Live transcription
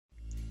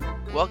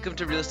Welcome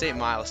to Real Estate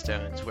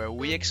Milestones, where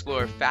we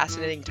explore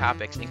fascinating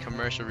topics in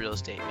commercial real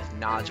estate with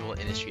knowledgeable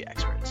industry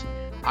experts.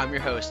 I'm your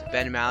host,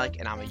 Ben Malik,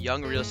 and I'm a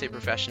young real estate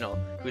professional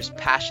who is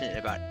passionate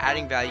about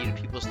adding value to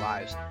people's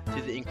lives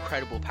through the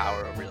incredible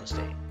power of real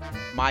estate.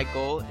 My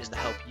goal is to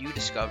help you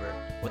discover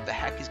what the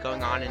heck is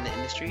going on in the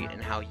industry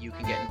and how you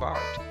can get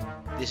involved.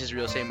 This is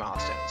Real Estate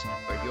Milestones,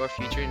 where your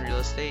future in real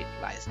estate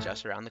lies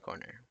just around the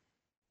corner.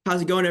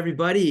 How's it going,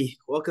 everybody?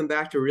 Welcome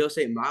back to Real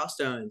Estate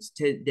Milestones.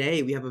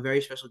 Today, we have a very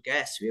special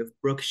guest. We have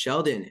Brooke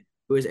Sheldon,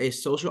 who is a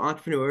social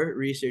entrepreneur,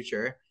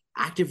 researcher,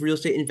 active real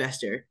estate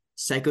investor,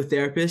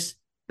 psychotherapist,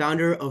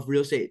 founder of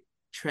Real Estate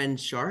Trend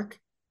Shark,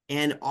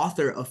 and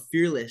author of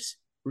Fearless,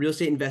 Real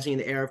Estate Investing in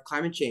the Era of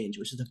Climate Change,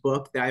 which is a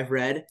book that I've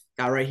read,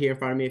 got right here in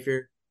front of me if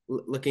you're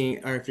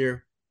looking or if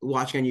you're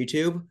watching on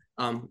YouTube.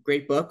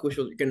 Great book, which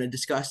we're going to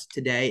discuss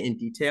today in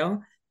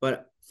detail.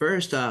 But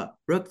first,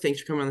 Brooke, thanks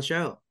for coming on the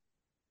show.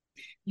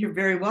 You're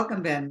very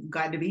welcome, Ben.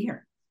 Glad to be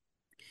here.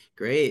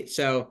 Great.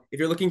 So if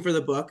you're looking for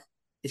the book,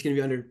 it's going to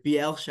be under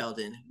BL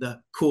Sheldon,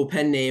 the cool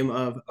pen name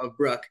of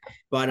Brooke.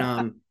 But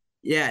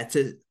yeah,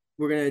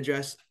 we're going to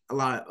address a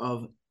lot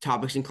of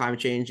topics in climate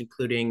change,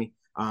 including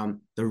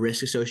the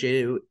risk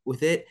associated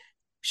with it.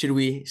 Should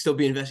we still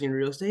be investing in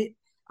real estate?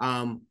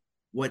 The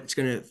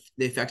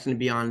effects going to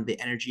be on the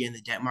energy and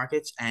the debt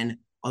markets and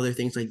other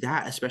things like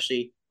that,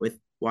 especially with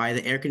why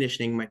the air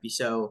conditioning might be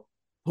so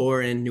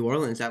poor in New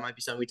Orleans. That might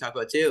be something we talk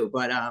about too.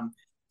 But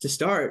to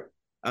start,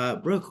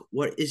 Brooke,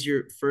 what is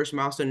your first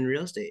milestone in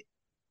real estate?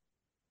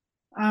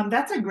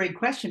 That's a great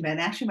question, Ben.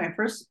 Actually, my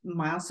first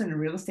milestone in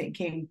real estate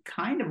came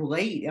kind of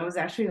late. I was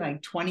actually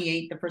like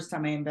 28 the first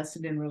time I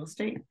invested in real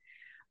estate.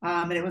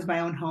 And it was my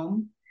own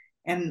home.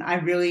 And I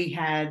really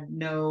had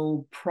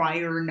no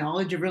prior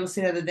knowledge of real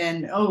estate other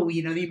than,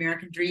 the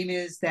American dream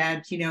is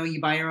that,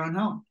 you buy your own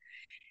home.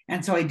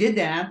 And so I did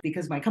that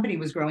because my company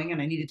was growing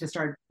and I needed to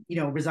start,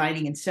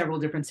 residing in several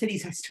different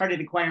cities. I started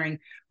acquiring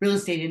real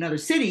estate in other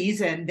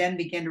cities and then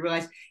began to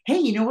realize, hey,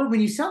 you know what? When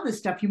you sell this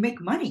stuff, you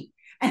make money.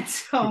 And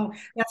so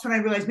that's when I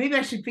realized maybe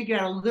I should figure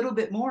out a little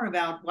bit more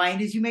about why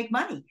it is you make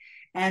money.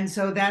 And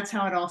so that's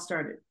how it all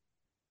started.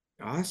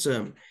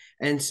 Awesome.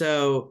 And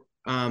so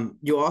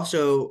you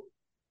also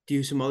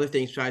do some other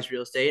things besides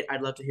real estate.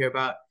 I'd love to hear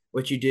about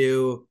what you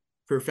do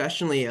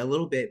professionally a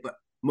little bit, but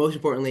most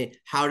importantly,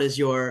 how does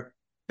your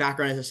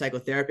background as a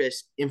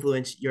psychotherapist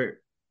influence your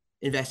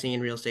investing in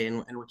real estate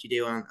and what you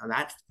do on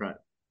that front?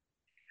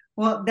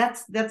 Well,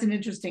 that's an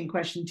interesting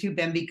question too,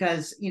 Ben,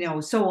 because,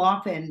 so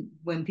often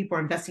when people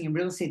are investing in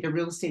real estate, their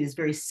real estate is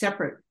very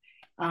separate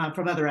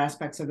from other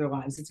aspects of their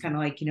lives. It's kind of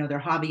like, their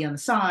hobby on the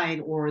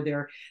side or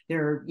their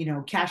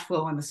cash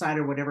flow on the side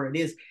or whatever it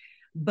is.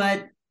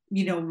 But,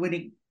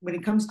 when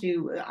it comes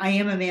to, I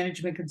am a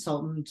management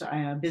consultant,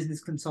 a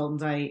business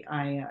consultant,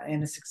 I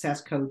am a success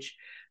coach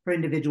for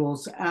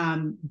individuals.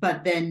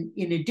 But then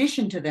in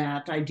addition to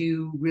that, I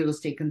do real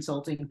estate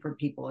consulting for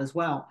people as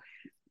well.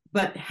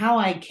 But how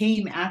I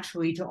came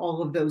actually to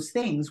all of those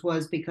things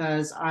was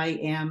because I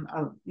am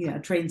a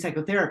trained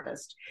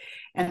psychotherapist.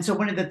 And so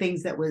one of the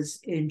things that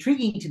was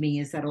intriguing to me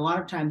is that a lot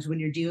of times when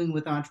you're dealing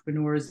with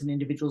entrepreneurs and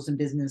individuals in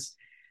business,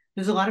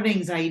 there's a lot of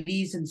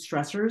anxieties and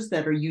stressors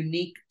that are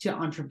unique to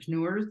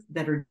entrepreneurs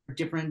that are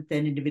different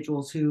than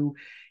individuals who,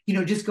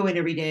 just go in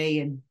every day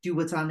and do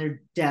what's on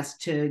their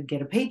desk to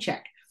get a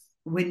paycheck.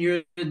 When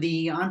you're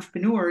the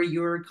entrepreneur,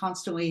 you're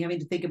constantly having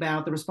to think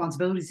about the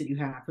responsibilities that you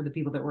have for the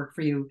people that work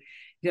for you.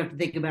 You have to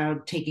think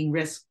about taking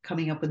risks,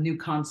 coming up with new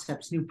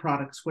concepts, new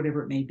products,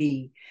 whatever it may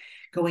be,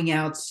 going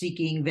out,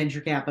 seeking venture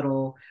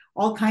capital,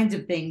 all kinds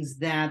of things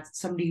that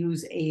somebody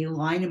who's a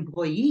line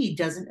employee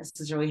doesn't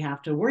necessarily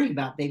have to worry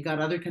about. They've got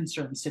other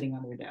concerns sitting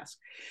on their desk.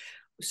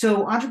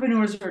 So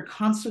entrepreneurs are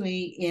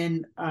constantly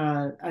in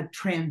a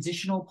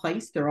transitional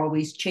place. They're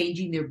always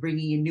changing. They're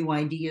bringing in new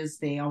ideas.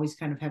 They always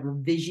kind of have a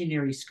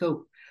visionary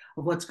scope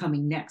of what's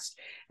coming next.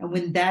 And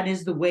when that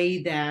is the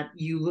way that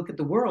you look at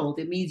the world,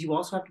 it means you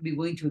also have to be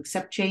willing to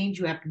accept change.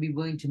 You have to be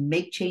willing to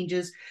make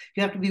changes.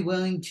 You have to be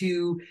willing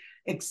to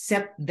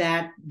accept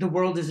that the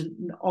world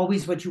isn't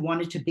always what you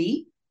want it to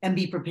be and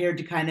be prepared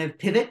to kind of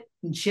pivot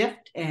and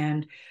shift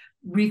and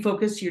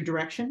refocus your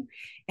direction.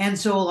 And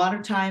so a lot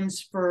of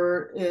times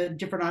for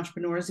different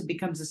entrepreneurs, it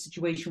becomes a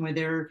situation where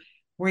they're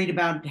worried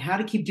about how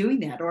to keep doing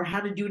that or how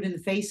to do it in the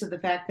face of the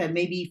fact that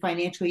maybe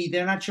financially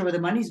they're not sure where the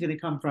money's going to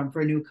come from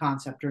for a new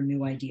concept or a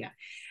new idea.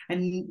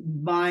 And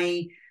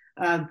my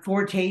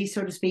forte,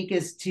 so to speak,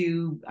 is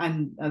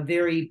I'm a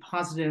very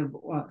positive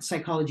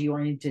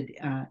psychology-oriented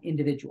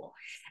individual.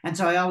 And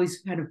so I always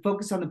kind of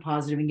focus on the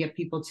positive and get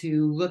people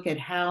to look at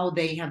how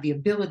they have the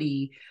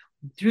ability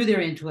through their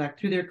intellect,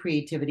 through their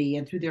creativity,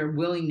 and through their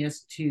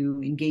willingness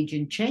to engage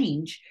in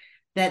change,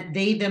 that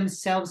they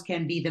themselves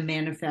can be the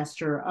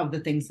manifester of the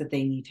things that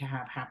they need to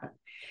have happen.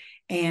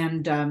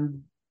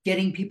 And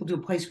getting people to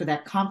a place where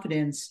that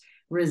confidence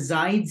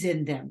resides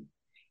in them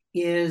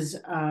is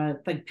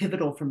like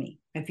pivotal for me.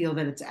 I feel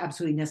that it's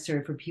absolutely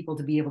necessary for people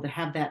to be able to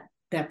have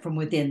that from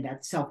within,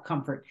 that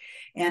self-comfort.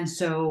 And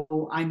so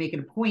I make it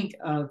a point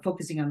of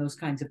focusing on those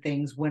kinds of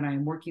things when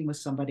I'm working with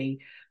somebody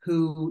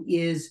who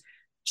is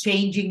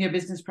changing their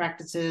business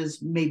practices,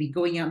 maybe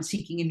going out and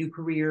seeking a new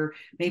career,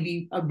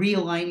 maybe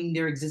realigning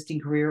their existing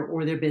career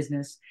or their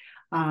business.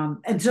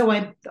 And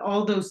so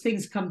all those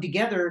things come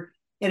together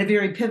at a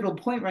very pivotal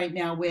point right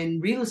now when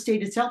real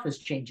estate itself is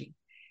changing.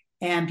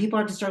 And people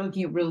have to start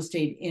looking at real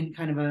estate in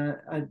kind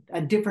of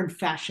a different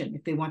fashion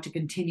if they want to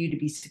continue to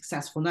be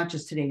successful, not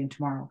just today and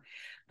tomorrow,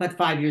 but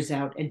 5 years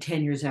out and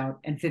 10 years out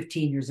and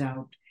 15 years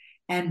out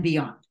and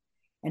beyond.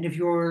 And if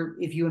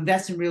you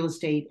invest in real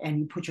estate and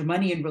you put your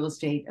money in real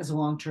estate as a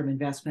long-term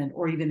investment,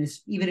 or even if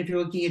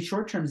you're looking at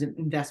short-term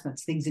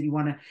investments, things that you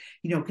want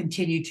to,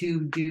 continue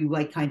to do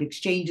like kind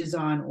exchanges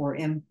on or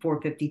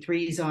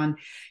M453s on,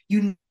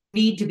 you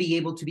need to be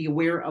able to be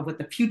aware of what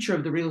the future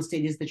of the real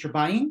estate is that you're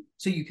buying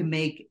so you can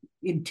make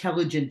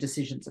intelligent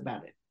decisions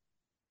about it.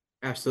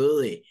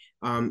 Absolutely.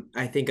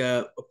 I think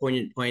a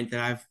poignant point that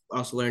I've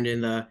also learned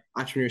in the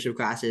entrepreneurship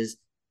classes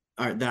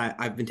are that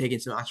I've been taking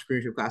some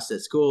entrepreneurship classes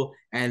at school,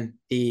 and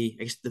I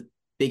guess the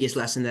biggest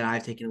lesson that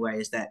I've taken away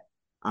is that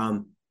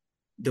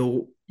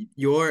the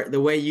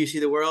way you see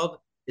the world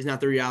is not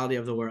the reality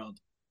of the world.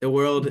 The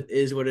world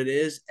is what it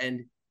is,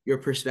 and your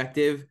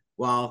perspective,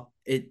 while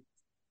it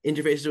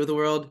interfaces with the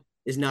world,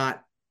 is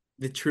not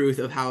the truth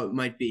of how it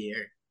might be.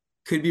 Or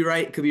could be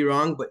right, could be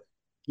wrong, but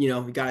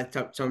you got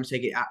to sometimes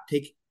take a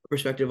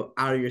perspective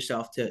out of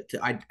yourself to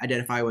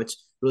identify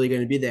what's really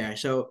going to be there.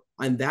 So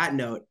on that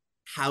note,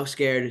 how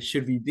scared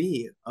should we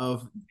be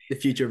of the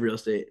future of real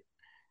estate?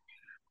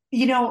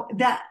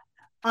 That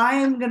I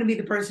am going to be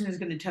the person who's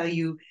going to tell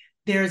you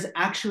there's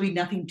actually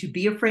nothing to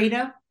be afraid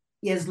of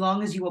as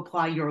long as you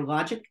apply your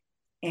logic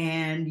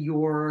and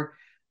your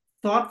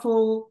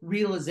thoughtful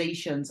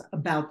realizations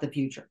about the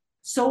future.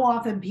 So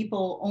often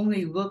people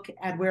only look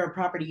at where a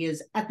property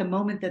is at the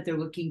moment that they're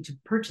looking to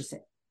purchase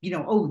it.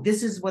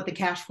 This is what the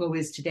cash flow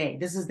is today.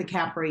 This is the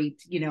cap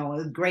rate,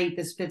 great,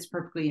 this fits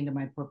perfectly into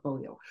my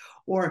portfolio.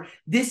 Or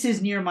this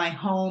is near my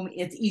home.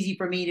 It's easy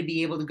for me to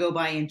be able to go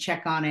by and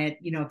check on it,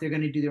 if they're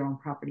going to do their own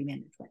property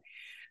management.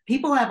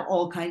 People have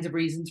all kinds of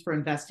reasons for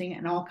investing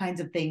and all kinds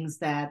of things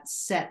that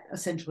set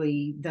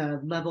essentially the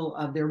level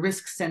of their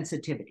risk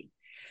sensitivity.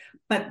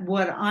 But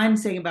what I'm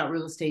saying about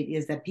real estate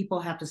is that people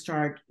have to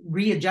start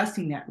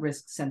readjusting that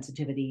risk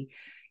sensitivity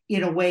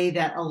in a way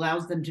that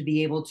allows them to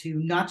be able to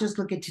not just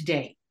look at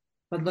today,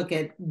 but look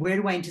at where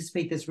do I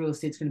anticipate this real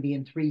estate is going to be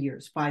in 3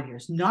 years, 5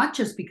 years, not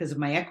just because of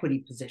my equity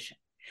position,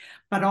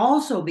 but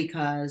also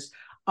because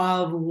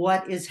of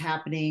what is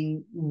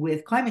happening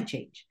with climate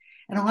change.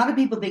 And a lot of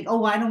people think,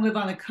 I don't live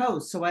on the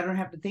coast, so I don't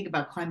have to think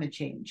about climate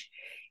change.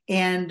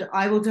 And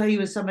I will tell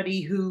you, as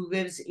somebody who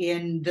lives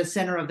in the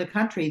center of the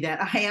country, that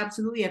I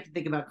absolutely have to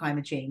think about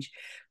climate change.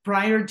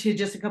 Prior to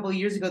just a couple of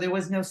years ago, there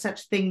was no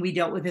such thing we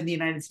dealt with in the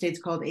United States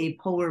called a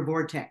polar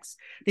vortex.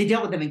 They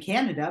dealt with them in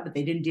Canada, but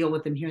they didn't deal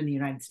with them here in the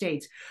United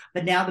States.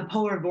 But now the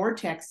polar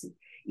vortex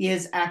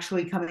is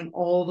actually coming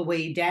all the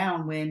way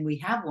down when we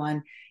have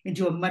one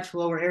into a much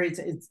lower area.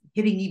 It's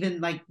hitting even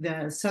like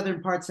the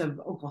southern parts of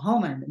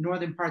Oklahoma and the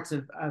northern parts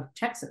of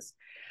Texas.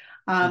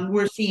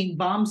 We're seeing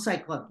bomb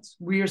cyclones.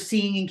 We're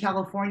seeing in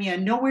California,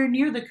 nowhere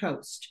near the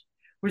coast,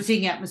 we're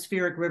seeing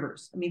atmospheric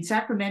rivers. I mean,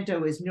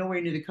 Sacramento is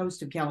nowhere near the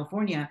coast of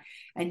California,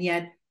 and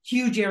yet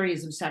huge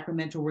areas of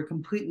Sacramento were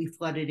completely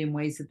flooded in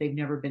ways that they've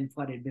never been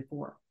flooded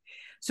before.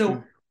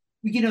 So,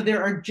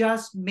 there are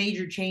just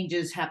major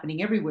changes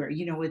happening everywhere.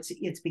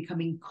 It's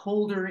becoming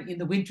colder in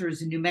the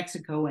winters in New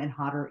Mexico and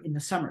hotter in the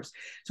summers.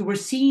 So we're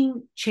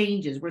seeing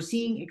changes. We're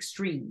seeing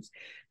extremes.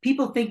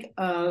 People think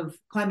of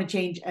climate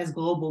change as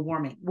global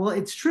warming. Well,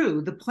 it's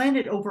true. The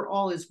planet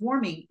overall is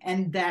warming,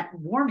 and that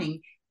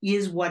warming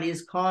is what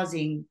is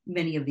causing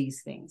many of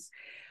these things.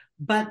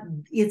 But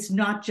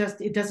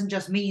it doesn't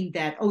just mean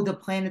that, the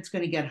planet's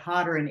going to get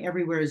hotter and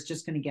everywhere is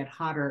just going to get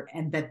hotter,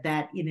 and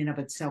that in and of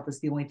itself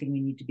is the only thing we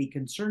need to be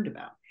concerned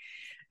about.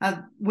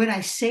 When I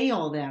say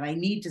all that, I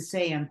need to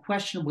say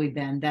unquestionably,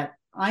 Ben, that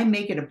I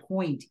make it a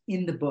point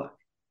in the book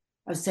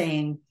of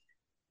saying,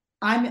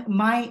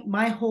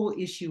 my whole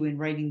issue in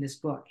writing this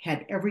book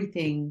had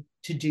everything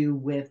to do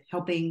with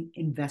helping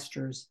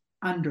investors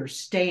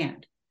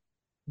understand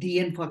the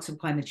influx of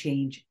climate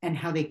change and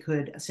how they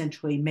could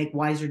essentially make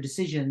wiser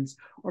decisions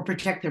or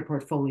protect their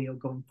portfolio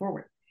going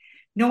forward.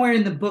 Nowhere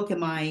in the book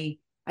am I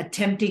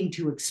attempting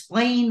to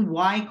explain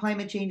why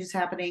climate change is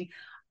happening.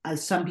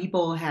 Some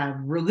people have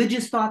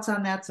religious thoughts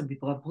on that. Some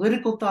people have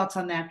political thoughts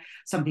on that.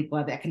 Some people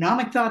have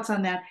economic thoughts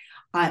on that.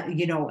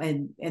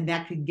 And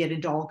that could get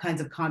into all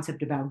kinds of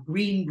concept about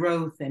green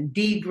growth and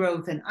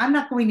degrowth. And I'm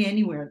not going to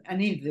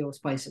any of those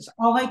places.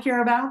 All I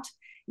care about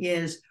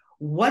is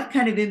what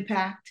kind of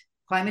impact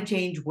climate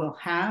change will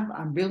have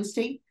on real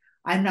estate.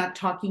 I'm not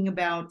talking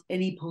about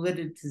any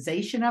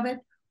politicization of it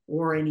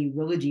or any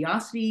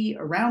religiosity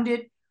around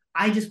it.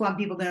 I just want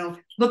people to know,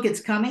 look,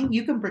 it's coming.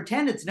 You can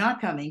pretend it's not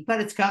coming,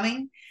 but it's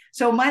coming.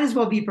 So might as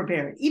well be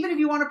prepared. Even if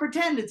you want to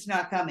pretend it's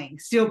not coming,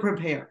 still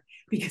prepare,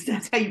 because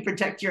that's how you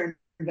protect your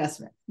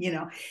investment.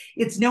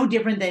 It's no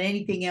different than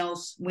anything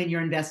else when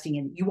you're investing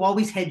in it. You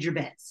always hedge your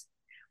bets.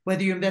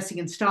 whether you're investing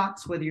in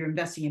stocks, whether you're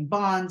investing in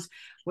bonds,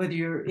 whether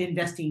you're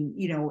investing,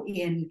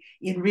 in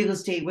real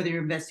estate, whether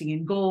you're investing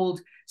in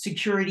gold,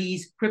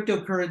 securities,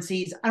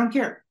 cryptocurrencies, I don't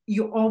care.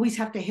 You always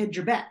have to hedge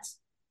your bets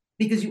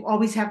because you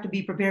always have to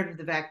be prepared for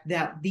the fact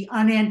that the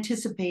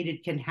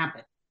unanticipated can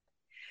happen.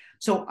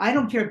 So I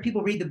don't care if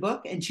people read the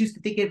book and choose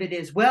to think of it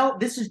as, well,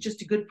 this is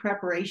just a good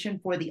preparation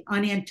for the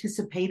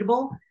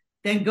unanticipatable,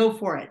 then go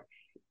for it.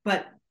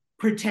 But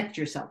protect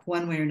yourself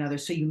one way or another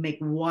so you make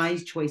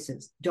wise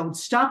choices. Don't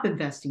stop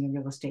investing in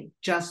real estate.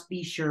 Just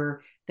be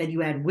sure that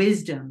you add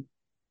wisdom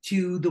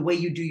to the way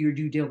you do your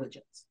due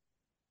diligence.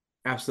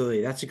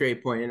 Absolutely. That's a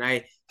great point. And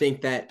I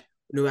think that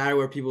no matter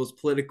where people's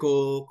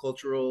political,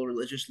 cultural,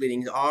 religious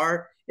leanings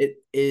are, it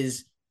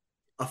is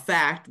a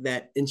fact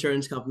that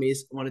insurance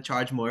companies want to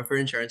charge more for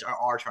insurance or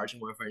are charging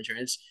more for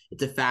insurance.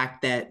 It's a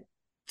fact that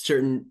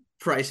certain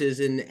prices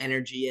in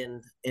energy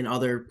and in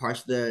other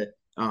parts of the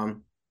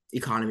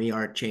economy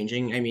are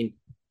changing. I mean,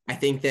 I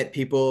think that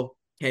people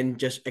can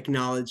just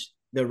acknowledge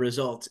the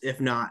results,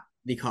 if not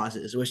the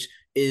causes, which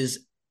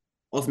is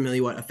ultimately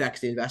what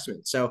affects the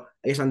investment. So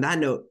I guess on that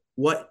note,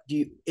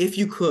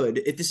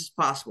 if this is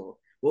possible,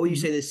 what would you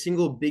say the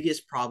single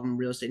biggest problem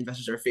real estate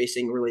investors are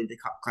facing related to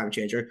climate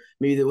change? Or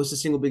maybe that was the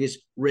single biggest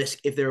risk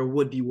if there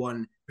would be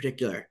one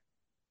particular?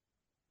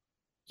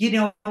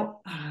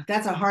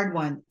 That's a hard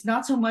one. It's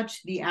not so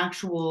much the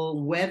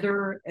actual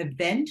weather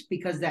event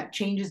because that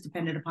changes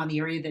dependent upon the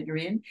area that you're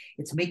in.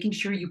 It's making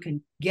sure you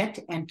can get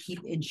and keep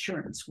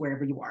insurance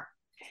wherever you are.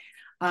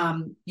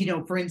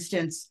 For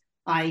instance,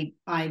 I've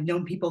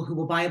known people who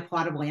will buy a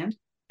plot of land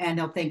and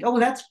they'll think, oh,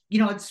 well, that's,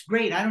 it's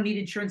great. I don't need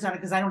insurance on it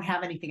because I don't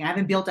have anything. I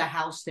haven't built a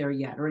house there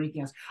yet or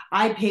anything else.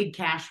 I paid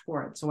cash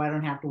for it, so I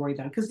don't have to worry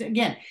about it. Because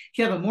again, if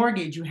you have a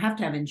mortgage, you have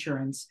to have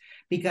insurance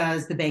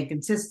because the bank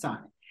insists on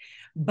it.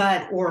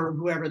 Or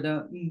whoever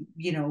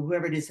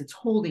whoever it is that's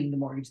holding the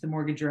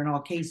mortgager in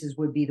all cases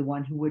would be the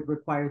one who would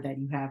require that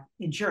you have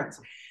insurance.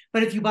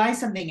 But if you buy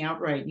something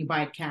outright and you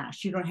buy it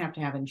cash, you don't have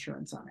to have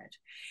insurance on it.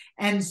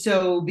 And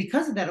so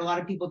because of that, a lot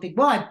of people think,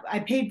 well, I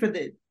paid for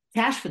the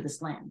cash for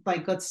this land.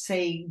 Like, let's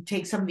say,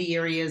 take some of the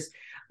areas,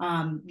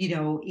 and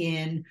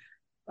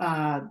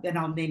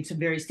I'll name some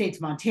various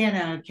states,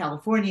 Montana,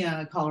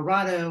 California,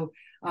 Colorado,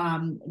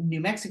 New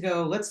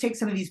Mexico. Let's take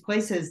some of these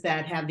places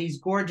that have these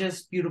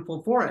gorgeous,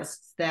 beautiful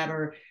forests that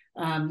are,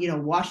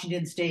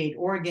 Washington State,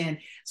 Oregon,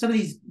 some of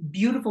these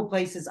beautiful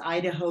places,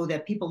 Idaho,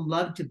 that people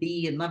love to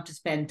be and love to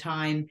spend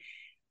time.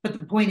 But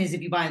the point is,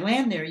 if you buy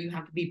land there, you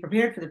have to be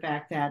prepared for the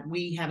fact that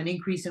we have an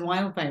increase in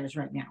wildfires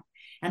right now.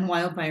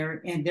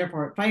 And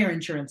therefore fire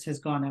insurance has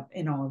gone up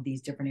in all of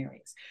these different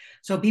areas.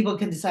 So people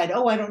can decide,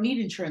 oh, I don't need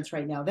insurance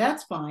right now.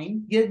 That's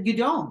fine. You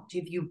don't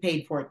if you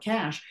paid for it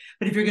cash.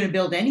 But if you're going to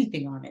build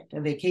anything on it, a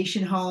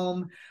vacation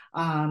home,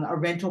 a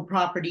rental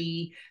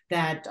property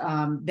that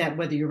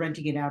whether you're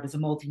renting it out as a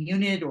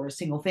multi-unit or a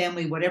single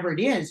family, whatever it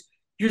is,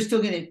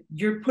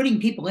 you're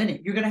putting people in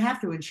it. You're going to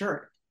have to insure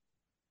it.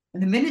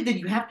 And the minute that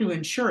you have to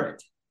insure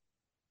it,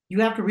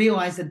 you have to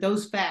realize that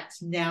those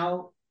facts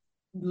now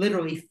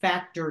literally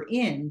factor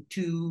in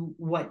to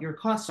what your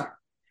costs are.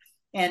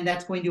 And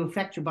that's going to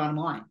affect your bottom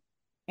line.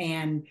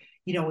 And,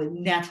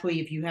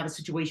 naturally, if you have a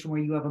situation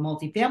where you have a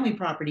multifamily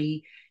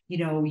property,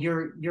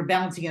 you're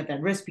balancing out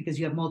that risk because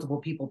you have multiple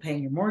people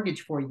paying your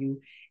mortgage for you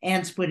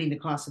and splitting the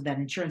cost of that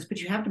insurance. But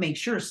you have to make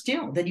sure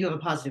still that you have a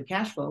positive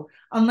cash flow,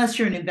 unless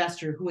you're an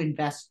investor who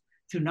invests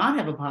to not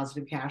have a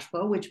positive cash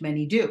flow, which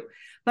many do.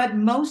 But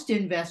most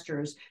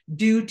investors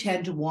do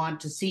tend to want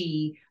to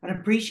see an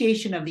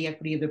appreciation of the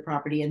equity of their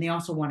property, and they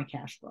also want a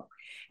cash flow.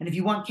 And if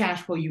you want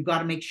cash flow, you've got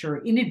to make sure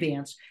in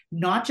advance,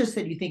 not just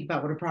that you think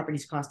about what a property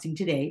is costing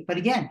today, but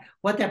again,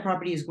 what that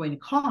property is going to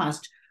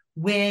cost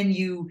when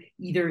you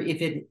either,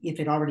 if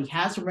it already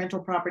has a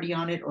rental property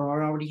on it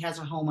or already has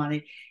a home on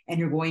it, and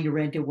you're going to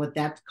rent it, what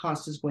that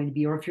cost is going to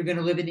be, or if you're going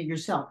to live in it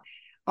yourself.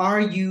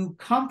 Are you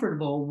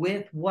comfortable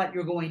with what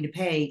you're going to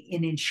pay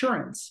in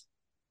insurance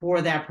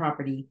for that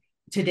property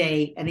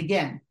today? And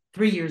again,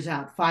 3 years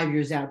out, 5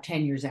 years out,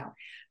 10 years out.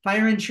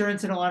 Fire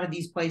insurance in a lot of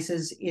these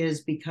places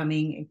is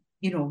becoming,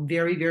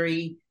 very,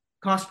 very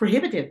cost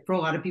prohibitive for a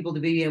lot of people to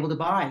be able to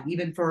buy,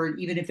 even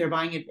if they're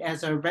buying it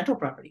as a rental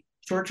property,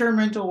 short-term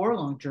rental or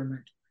long-term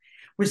rental.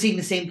 We're seeing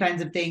the same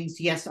kinds of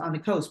things, yes, on the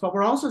coast, but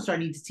we're also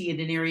starting to see it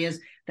in areas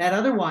that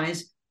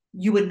otherwise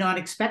you would not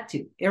expect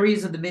to.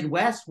 Areas of the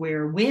Midwest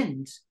where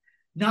winds,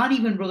 not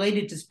even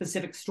related to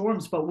specific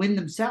storms, but wind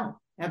themselves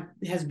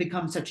has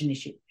become such an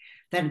issue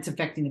that it's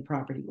affecting the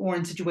property. Or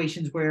in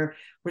situations where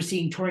we're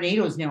seeing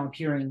tornadoes now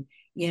appearing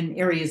in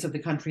areas of the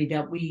country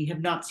that we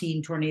have not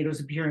seen tornadoes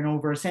appear in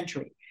over a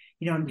century.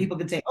 And people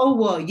could say, oh,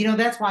 well,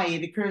 that's why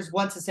it occurs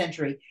once a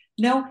century.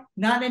 No,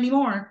 not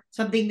anymore.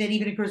 Something that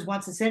even occurs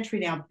once a century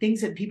now,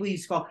 things that people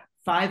used to call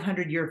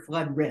 500-year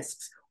flood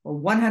risks or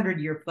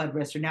 100-year flood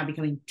risks are now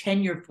becoming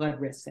 10-year flood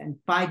risks and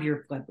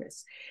 5-year flood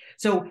risks.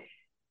 So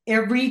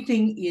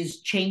everything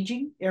is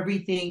changing.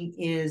 Everything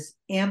is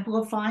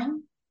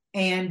amplifying.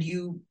 And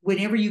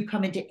whenever you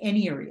come into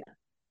any area,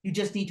 you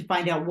just need to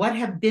find out what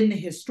have been the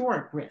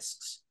historic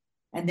risks.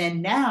 And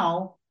then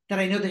now that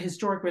I know the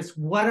historic risks,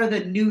 what are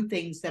the new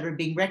things that are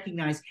being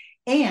recognized,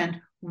 and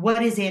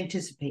what is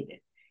anticipated.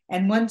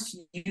 And once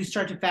you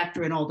start to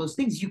factor in all those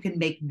things, you can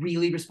make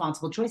really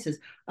responsible choices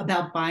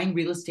about buying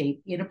real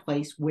estate in a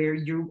place where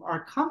you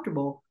are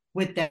comfortable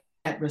with that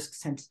risk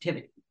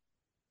sensitivity.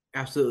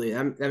 Absolutely.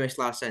 That makes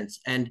a lot of sense.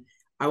 And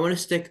I want to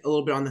stick a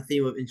little bit on the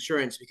theme of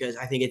insurance because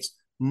I think it's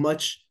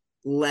much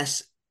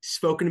less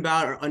spoken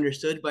about or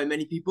understood by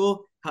many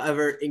people.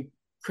 However,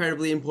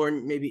 incredibly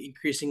important, maybe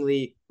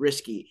increasingly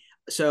risky.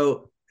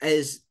 So,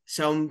 as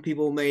some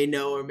people may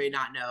know or may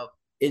not know,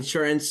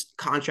 insurance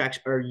contracts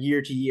are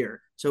year to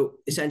year. So,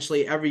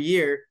 essentially, every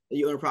year that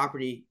you own a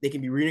property, they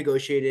can be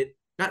renegotiated,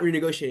 not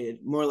renegotiated,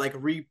 more like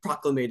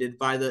reproclamated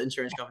by the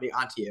insurance company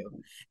onto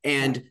you.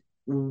 And,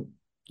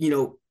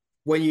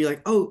 when you're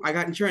like, oh, I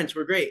got insurance,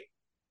 we're great.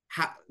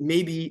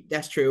 Maybe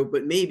that's true,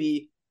 but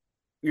maybe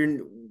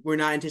we're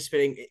not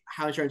anticipating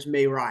how insurance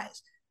may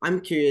rise. I'm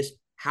curious,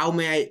 how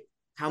may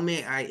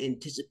I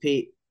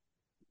anticipate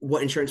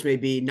what insurance may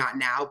be, not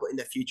now, but in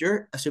the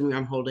future, assuming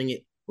I'm holding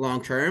it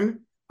long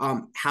term?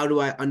 How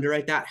do I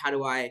underwrite that? How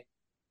do I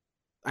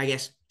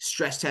guess,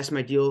 stress test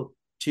my deal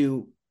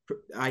to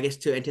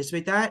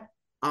anticipate that?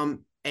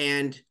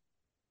 And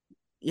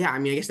yeah, I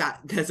mean, I guess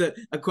that's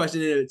a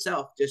question in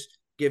itself, just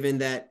given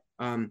that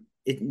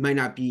it might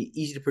not be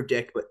easy to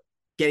predict, but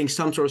getting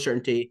some sort of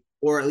certainty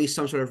or at least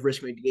some sort of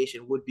risk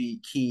mitigation would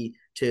be key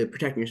to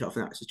protecting yourself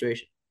in that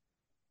situation.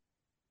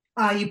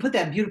 You put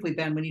that beautifully,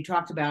 Ben, when you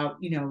talked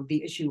about,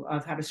 the issue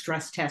of how to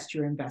stress test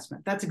your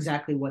investment. That's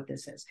exactly what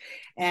this is.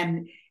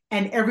 And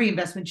every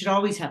investment should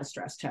always have a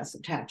stress test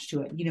attached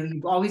to it.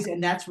 You always,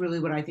 and that's really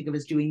what I think of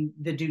as doing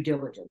the due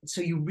diligence. So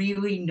you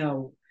really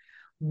know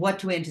what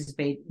to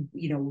anticipate,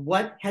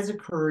 what has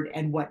occurred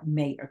and what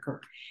may occur.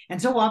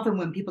 And so often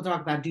when people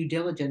talk about due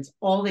diligence,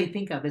 all they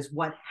think of is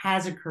what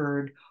has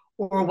occurred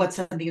or what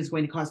something is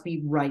going to cost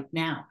me right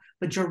now.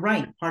 But you're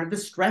right. Part of the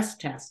stress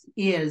test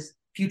is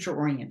future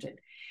oriented.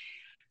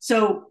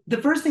 So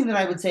the first thing that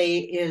I would say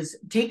is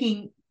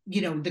taking,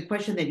 the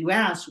question that you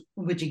asked,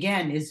 which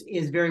again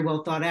is very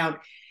well thought out,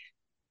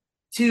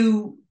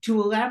 to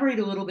elaborate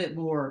a little bit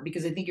more,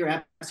 because I think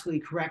you're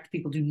absolutely correct.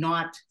 People do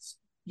not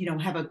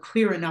have a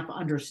clear enough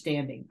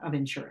understanding of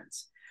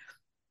insurance.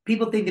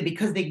 People think that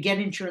because they get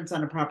insurance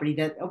on a property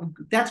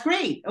that's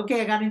great. Okay,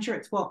 I got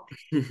insurance. Well,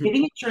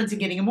 getting insurance and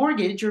getting a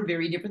mortgage are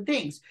very different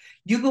things.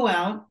 You go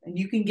out and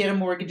you can get a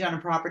mortgage on a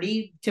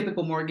property.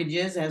 Typical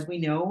mortgages, as we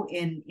know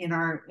in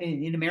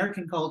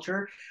American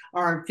culture,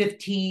 are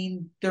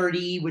 15,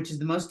 30, which is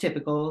the most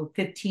typical,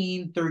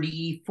 15,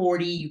 30,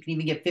 40. You can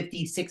even get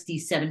 50, 60,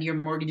 70-year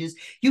mortgages.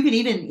 You can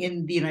even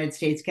in the United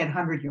States get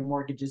 100-year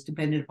mortgages,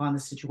 depending upon the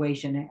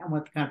situation and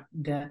what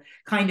the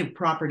kind of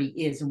property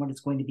is and what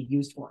it's going to be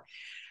used for.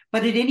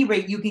 But at any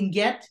rate, you can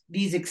get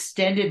these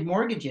extended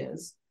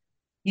mortgages,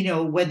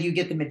 whether you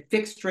get them at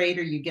fixed rate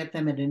or you get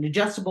them at an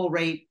adjustable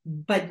rate,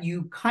 but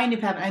you kind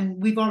of have,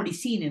 and we've already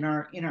seen in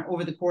our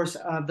over the course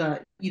of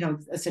the,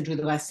 essentially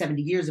the last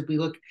 70 years, if we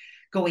look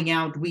going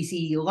out, we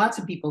see lots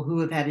of people who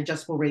have had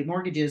adjustable rate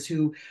mortgages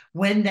who,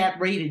 when that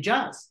rate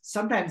adjusts,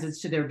 sometimes it's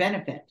to their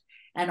benefit.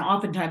 And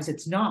oftentimes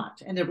it's not.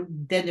 And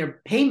then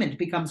their payment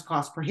becomes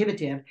cost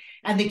prohibitive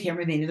and they can't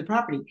remain in the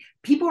property.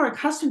 People are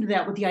accustomed to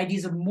that with the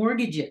ideas of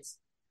mortgages,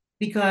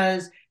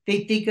 because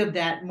they think of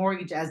that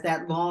mortgage as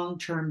that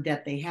long-term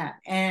debt they have.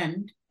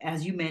 And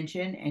as you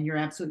mentioned, and you're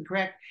absolutely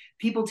correct,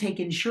 people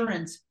take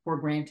insurance for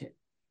granted.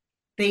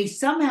 They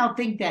somehow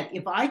think that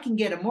if I can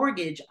get a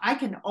mortgage, I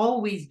can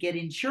always get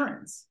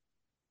insurance.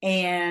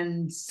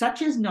 And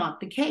such is not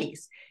the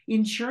case.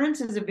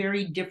 Insurance is a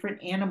very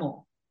different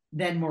animal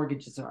than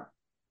mortgages are.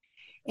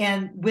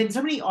 And when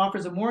somebody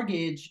offers a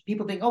mortgage,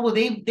 people think, oh, well,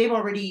 they've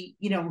already,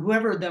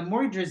 whoever the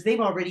mortgagor, they've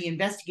already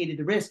investigated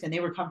the risk and they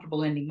were comfortable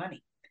lending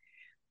money.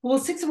 Well,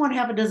 6 of one,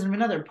 half a dozen of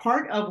another.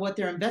 Part of what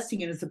they're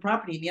investing in is the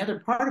property. And the other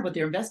part of what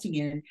they're investing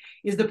in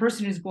is the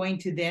person who's going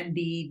to then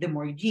be the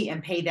mortgagee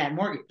and pay that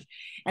mortgage.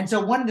 And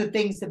so one of the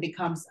things that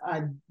becomes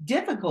a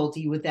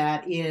difficulty with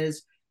that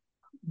is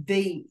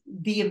the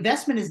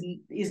investment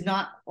is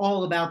not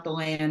all about the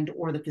land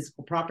or the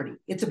physical property.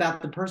 It's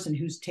about the person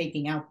who's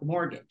taking out the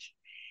mortgage.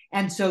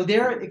 And so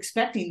they're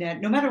expecting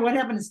that no matter what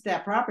happens to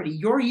that property,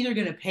 you're either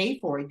going to pay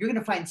for it, you're going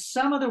to find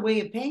some other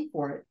way of paying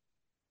for it,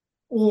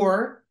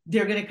 or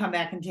they're going to come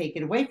back and take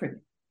it away from you.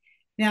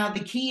 Now,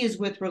 the key is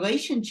with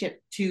relationship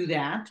to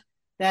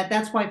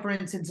that's why, for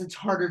instance, it's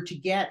harder to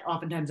get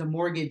oftentimes a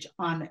mortgage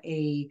on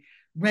a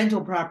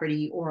rental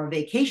property or a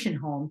vacation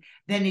home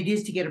than it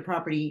is to get a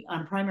property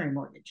on a primary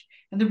mortgage.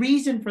 And the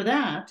reason for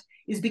that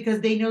is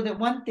because they know that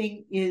one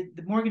thing is,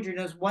 the mortgager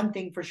knows one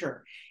thing for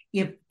sure.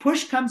 If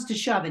push comes to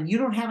shove and you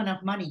don't have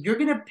enough money, you're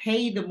going to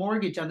pay the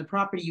mortgage on the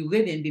property you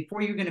live in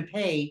before you're going to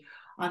pay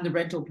on the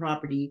rental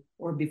property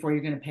or before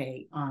you're going to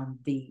pay on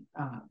the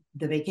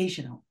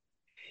vacation home.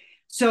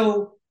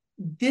 So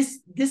this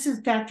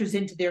factors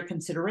into their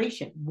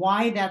consideration.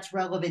 Why that's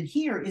relevant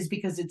here is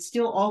because it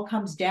still all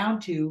comes down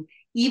to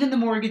even the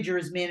mortgager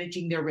is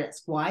managing their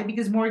risk. Why?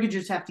 Because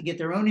mortgagers have to get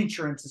their own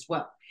insurance as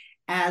well.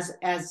 as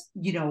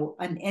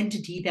an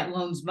entity that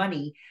loans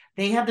money.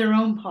 They have their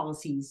own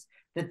policies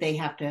that they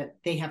have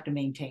to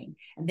maintain,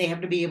 and they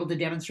have to be able to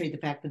demonstrate the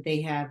fact that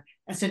they have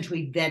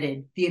essentially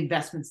vetted the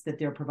investments that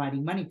they're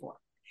providing money for.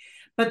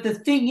 But the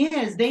thing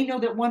is, they know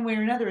that one way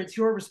or another, it's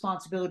your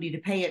responsibility to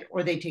pay it,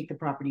 or they take the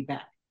property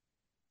back.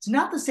 It's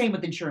not the same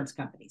with insurance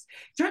companies.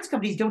 Insurance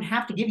companies don't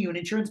have to give you an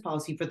insurance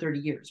policy for 30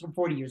 years or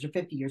 40 years or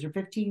 50 years or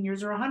 15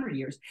 years or 100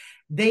 years.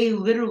 They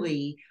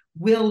literally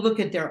will look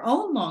at their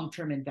own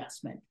long-term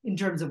investment in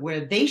terms of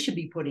where they should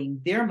be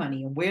putting their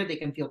money and where they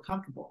can feel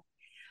comfortable.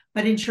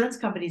 But insurance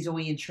companies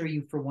only insure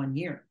you for 1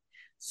 year.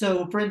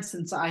 So, for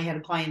instance, I had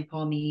a client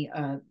call me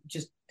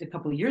just a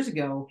couple of years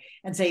ago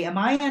and say, am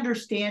I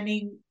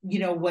understanding,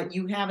 what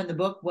you have in the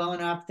book well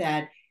enough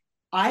that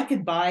I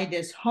could buy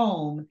this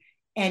home,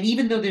 and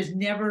even though there's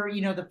never,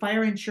 the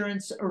fire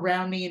insurance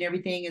around me and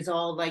everything is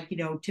all like,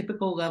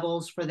 typical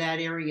levels for that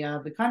area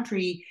of the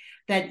country,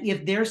 that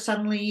if there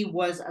suddenly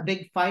was a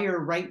big fire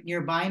right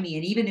nearby me,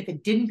 and even if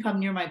it didn't come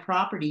near my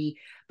property,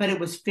 but it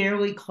was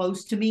fairly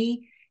close to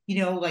me,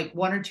 like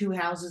 1 or 2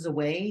 houses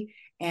away,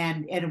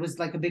 and it was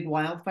like a big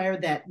wildfire,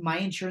 that my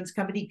insurance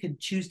company could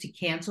choose to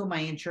cancel my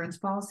insurance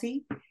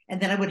policy, and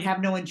then I would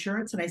have no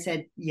insurance. And I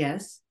said,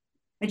 yes.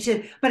 And she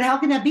said, but how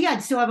can that be?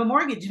 I'd still have a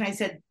mortgage. And I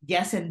said,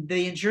 yes, and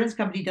the insurance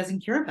company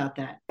doesn't care about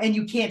that. And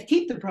you can't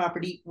keep the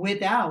property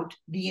without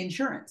the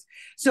insurance.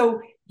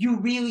 So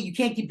you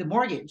can't keep the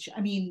mortgage.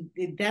 I mean,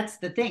 that's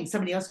the thing.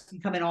 Somebody else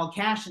can come in all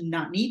cash and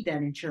not need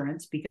that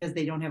insurance because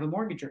they don't have a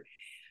mortgager.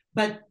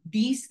 But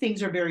these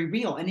things are very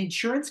real. An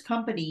insurance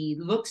company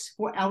looks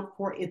out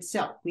for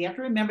itself. We have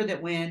to remember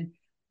that when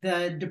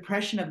the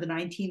depression of the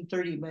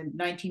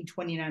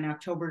 1929,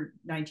 October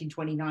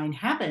 1929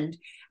 happened,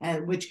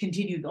 which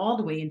continued all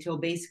the way until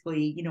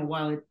basically,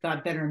 while it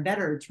got better and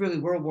better, it's really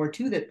World War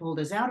II that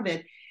pulled us out of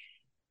it.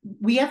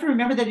 We have to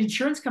remember that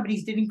insurance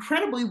companies did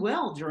incredibly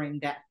well during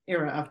that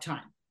era of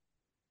time.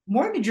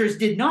 Mortgagers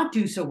did not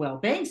do so well.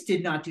 Banks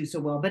did not do so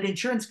well, but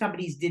insurance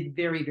companies did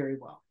very, very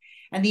well.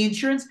 And the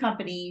insurance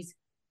companies,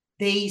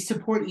 they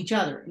support each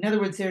other. In other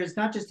words, there's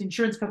not just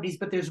insurance companies,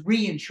 but there's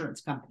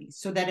reinsurance companies.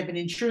 So that if an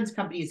insurance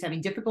company is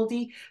having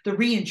difficulty, the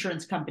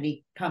reinsurance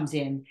company comes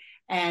in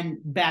and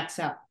backs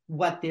up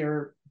what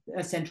their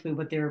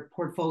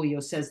portfolio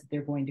says that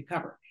they're going to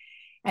cover.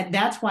 And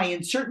that's why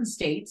in certain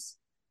states,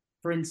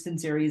 for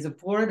instance, areas of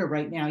Florida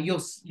right now, you're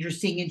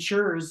seeing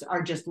insurers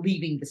are just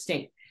leaving the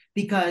state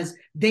because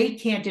they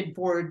can't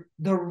afford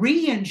the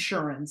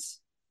reinsurance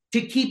to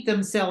keep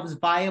themselves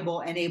viable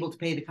and able to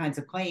pay the kinds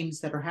of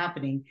claims that are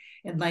happening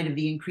in light of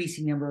the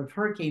increasing number of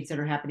hurricanes that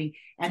are happening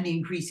and the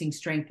increasing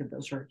strength of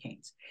those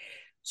hurricanes.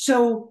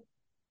 So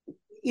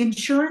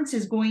insurance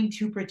is going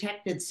to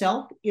protect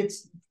itself.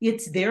 It's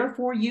there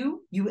for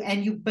you,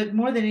 but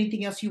more than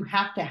anything else, you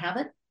have to have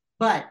it.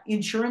 But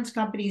insurance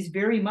companies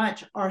very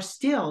much are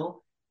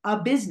still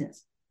a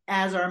business,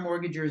 as are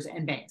mortgagers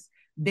and banks.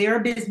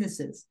 They're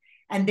businesses,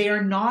 and they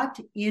are not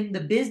in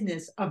the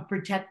business of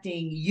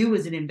protecting you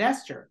as an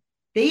investor.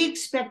 They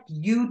expect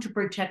you to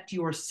protect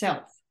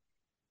yourself.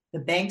 The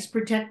banks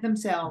protect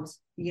themselves,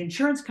 the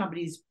insurance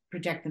companies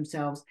protect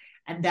themselves,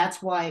 and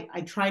that's why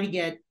I try to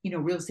get,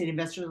 real estate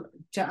investors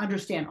to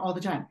understand all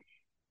the time.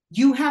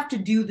 You have to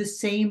do the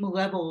same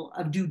level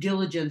of due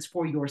diligence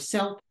for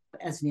yourself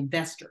as an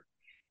investor,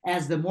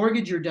 as the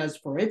mortgager does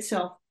for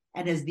itself,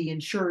 and as the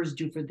insurers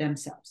do for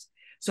themselves.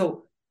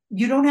 So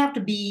you don't have to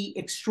be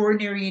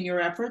extraordinary in your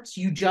efforts.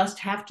 You just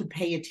have to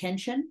pay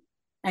attention,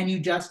 and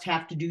you just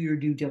have to do your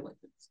due diligence.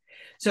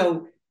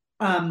 So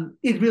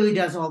it really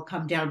does all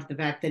come down to the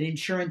fact that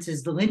insurance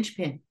is the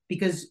linchpin,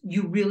 because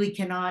you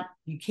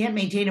can't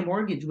maintain a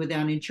mortgage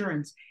without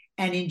insurance.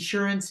 And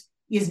insurance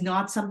is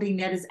not something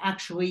that is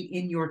actually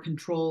in your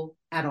control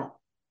at all.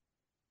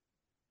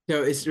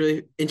 So it's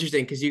really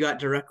interesting because you got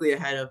directly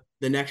ahead of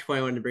the next point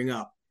I wanted to bring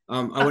up.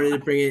 I wanted to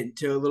bring it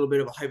to a little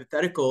bit of a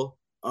hypothetical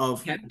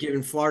of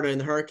given Florida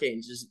and the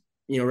hurricanes is,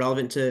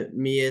 relevant to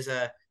me as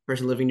a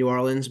person living in New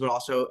Orleans, but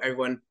also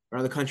everyone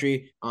around the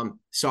country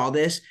saw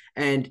this.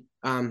 And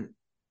I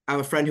have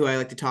a friend who I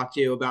like to talk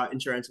to about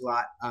insurance a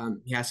lot.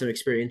 He has some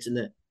experience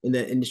in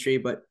the industry,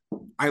 but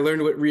I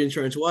learned what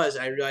reinsurance was.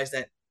 And I realized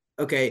that,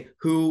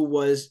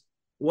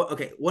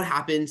 what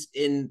happens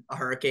in a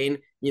hurricane,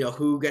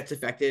 who gets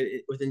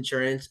affected with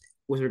insurance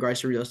with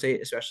regards to real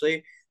estate,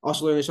 especially.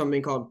 Also learned there's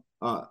something called,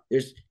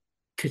 there's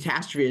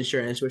catastrophe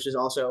insurance, which is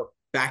also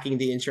backing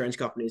the insurance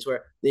companies,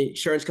 where the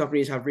insurance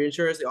companies have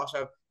reinsurers. They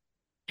also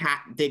have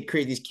they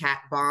create these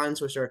cat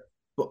bonds, which are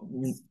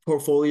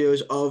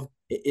portfolios of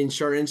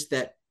insurance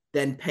that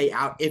then pay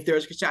out if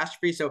there's a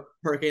catastrophe. So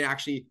hurricane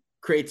actually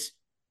creates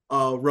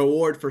a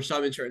reward for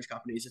some insurance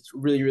companies. It's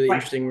really, really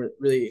interesting,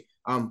 really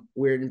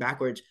weird and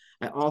backwards.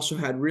 I also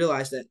had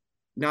realized that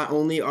not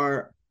only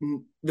are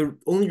the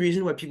only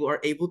reason why people are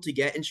able to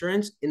get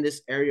insurance in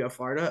this area of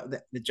Florida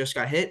that just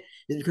got hit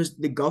is because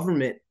the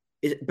government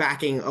is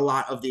backing a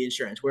lot of the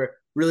insurance, where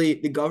really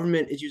the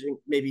government is using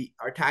maybe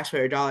our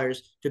taxpayer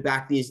dollars to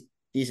back these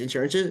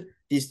insurances,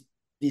 these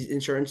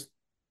insurance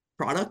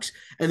products.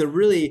 And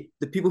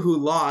the people who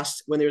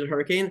lost when there was a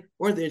hurricane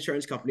weren't the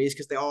insurance companies,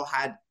 because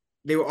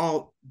they were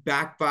all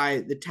backed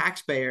by the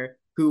taxpayer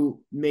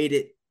who made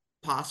it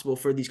possible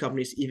for these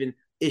companies to even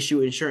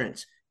issue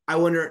insurance. I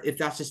wonder if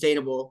that's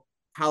sustainable.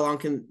 How long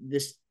can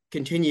this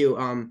continue?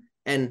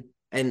 And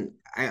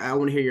I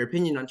want to hear your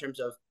opinion on terms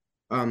of,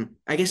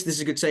 I guess this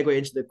is a good segue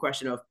into the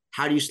question of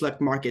how do you select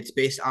markets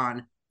based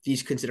on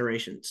these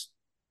considerations?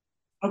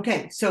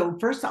 Okay, so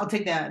first I'll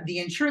take the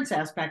insurance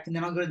aspect, and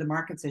then I'll go to the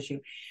markets issue.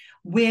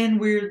 When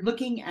we're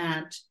looking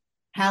at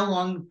how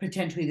long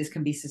potentially this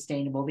can be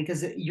sustainable,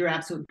 because you're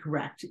absolutely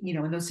correct.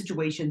 In those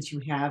situations, you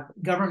have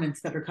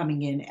governments that are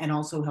coming in and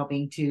also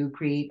helping to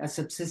create a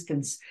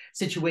subsistence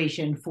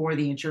situation for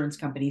the insurance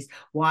companies.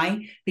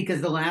 Why?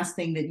 Because the last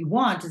thing that you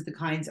want is the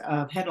kinds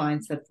of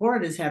headlines that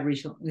Florida's had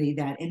recently,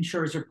 that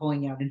insurers are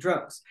pulling out in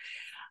droves.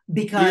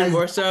 Because even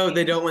more so,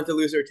 they don't want to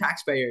lose their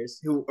taxpayers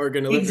who are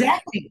going to live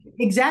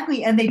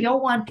exactly, and they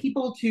don't want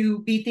people to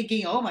be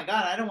thinking, oh my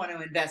God, I don't want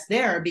to invest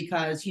there,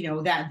 because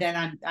that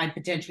then I'm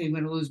potentially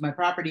going to lose my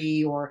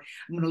property, or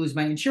I'm going to lose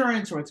my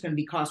insurance, or it's going to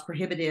be cost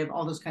prohibitive,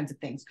 all those kinds of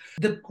things.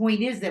 The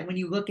point is that when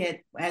you look at,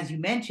 as you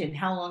mentioned,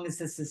 how long is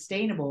this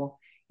sustainable?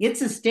 It's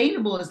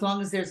sustainable as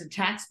long as there's a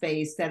tax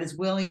base that is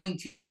willing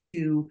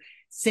to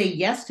say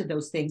yes to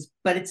those things,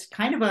 but it's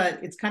kind of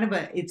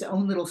its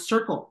own little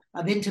circle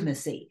of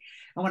intimacy.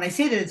 And when I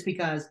say that, it's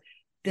because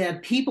the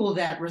people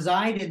that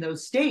reside in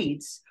those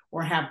states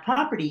or have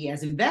property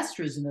as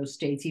investors in those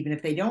states, even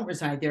if they don't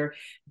reside there,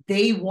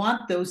 they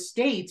want those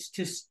states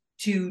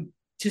to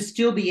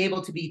still be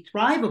able to be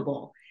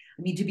thrivable.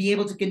 I mean, to be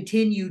able to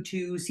continue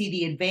to see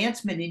the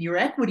advancement in your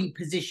equity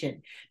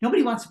position.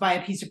 Nobody wants to buy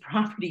a piece of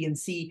property and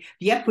see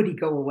the equity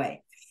go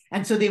away.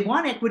 And so they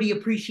want equity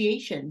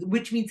appreciation,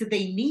 which means that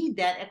they need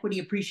that equity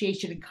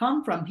appreciation to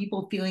come from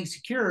people feeling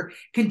secure,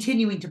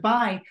 continuing to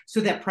buy,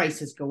 so that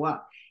prices go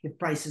up. If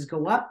prices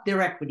go up,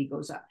 their equity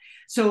goes up.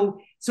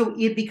 So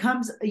it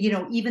becomes,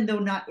 even though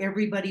not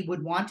everybody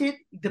would want it,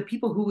 the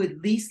people who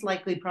would least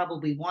likely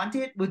probably want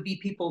it would be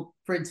people,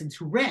 for instance,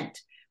 who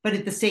rent. But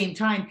at the same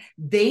time,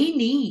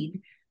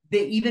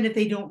 even if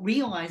they don't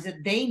realize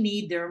it, they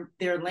need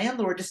their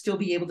landlord to still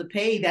be able to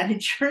pay that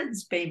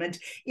insurance payment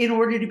in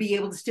order to be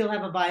able to still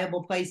have a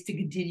viable place to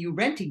continue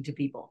renting to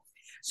people.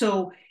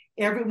 So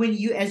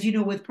as you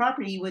know, with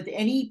property, with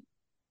any,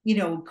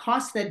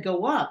 costs that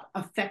go up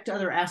affect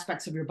other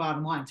aspects of your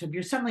bottom line. So if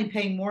you're suddenly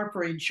paying more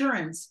for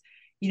insurance,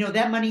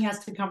 that money has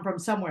to come from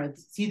somewhere.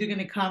 It's either going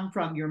to come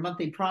from your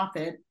monthly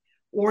profit,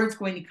 or it's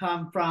going to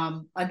come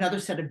from another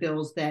set of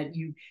bills that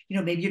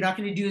maybe you're not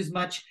going to do as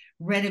much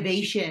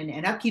renovation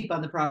and upkeep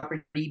on the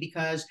property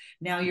because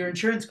now your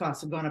insurance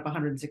costs have gone up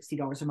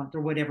 $160 a month,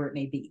 or whatever it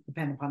may be,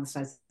 depending upon the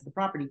size of the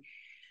property.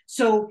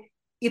 So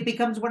it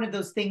becomes one of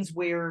those things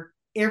where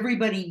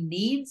everybody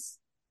needs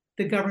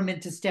the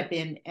government to step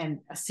in and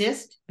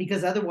assist,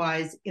 because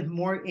otherwise,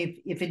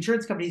 if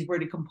insurance companies were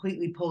to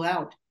completely pull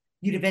out,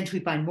 you'd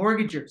eventually find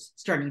mortgagers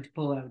starting to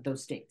pull out of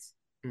those states.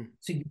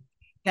 So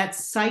that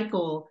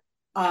cycle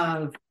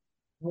of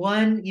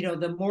one,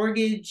 the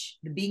mortgage,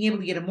 being able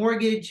to get a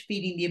mortgage,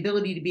 feeding the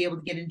ability to be able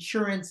to get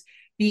insurance,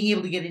 being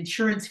able to get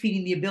insurance,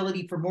 feeding the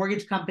ability for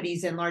mortgage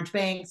companies and large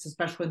banks,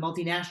 especially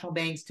multinational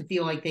banks, to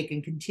feel like they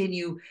can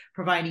continue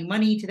providing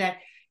money to that.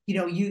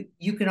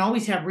 You can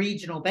always have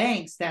regional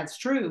banks, that's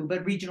true,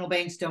 but regional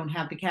banks don't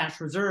have the cash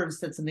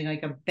reserves that something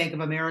like a Bank of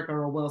America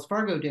or a Wells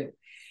Fargo do.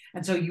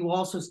 And so you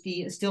also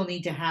still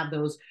need to have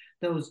those,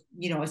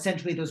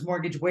 essentially those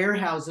mortgage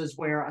warehouses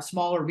where a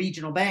smaller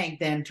regional bank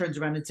then turns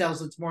around and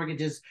sells its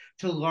mortgages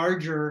to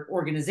larger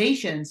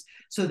organizations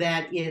so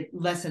that it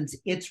lessens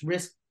its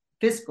risk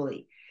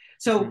fiscally.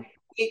 So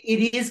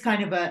it is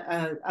kind of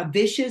a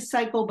vicious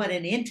cycle, but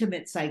an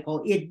intimate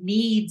cycle. It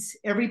needs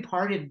every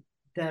part of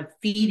the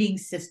feeding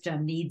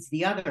system needs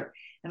the other.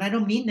 And I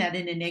don't mean that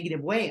in a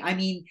negative way. I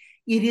mean,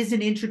 it is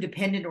an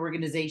interdependent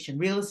organization.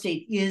 Real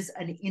estate is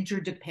an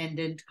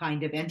interdependent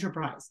kind of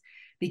enterprise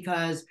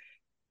because,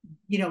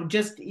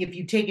 just if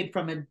you take it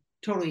from a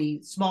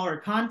totally smaller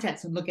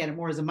context and look at it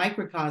more as a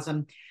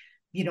microcosm,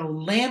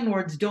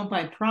 landlords don't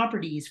buy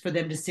properties for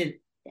them to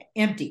sit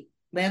empty.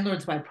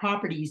 Landlords buy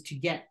properties to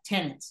get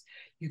tenants.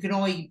 You can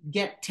only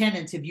get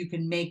tenants if you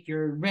can make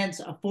your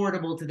rents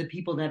affordable to the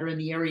people that are in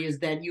the areas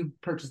that you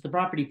purchased the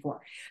property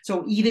for.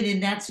 So even in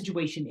that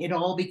situation, it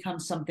all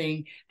becomes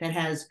something that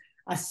has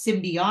a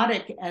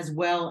symbiotic as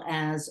well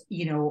as,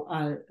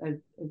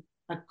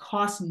 a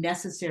cost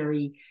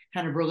necessary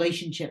kind of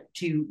relationship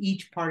to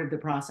each part of the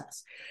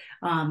process.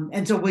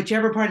 And so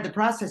whichever part of the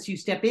process you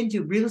step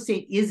into, real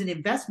estate is an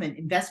investment.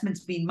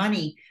 Investments being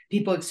money.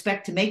 People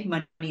expect to make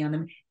money on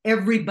them.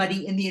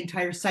 Everybody in the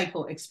entire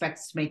cycle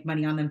expects to make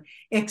money on them,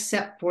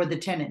 except for the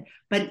tenant.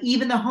 But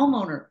even the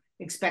homeowner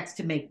expects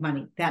to make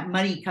money, that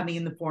money coming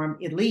in the form,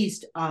 at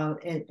least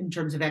in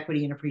terms of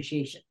equity and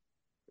appreciation.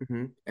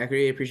 Mm-hmm.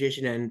 Equity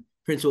appreciation and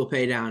principal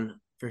pay down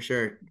for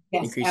sure,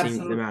 yes, increasing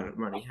absolutely. the amount of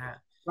money. Yeah.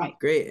 Right.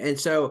 Great. And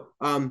so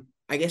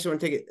I guess I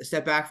want to take a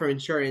step back from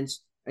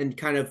insurance and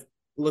kind of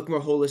look more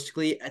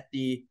holistically at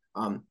the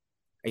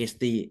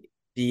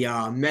the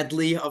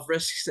medley of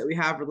risks that we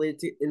have related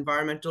to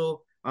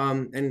environmental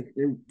and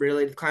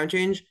related to climate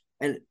change,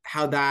 and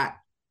how that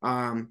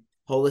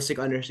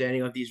holistic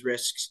understanding of these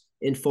risks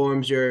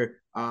informs your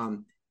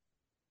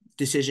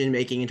decision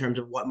making in terms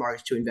of what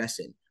markets to invest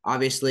in.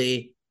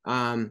 Obviously,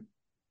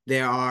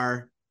 there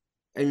are,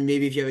 and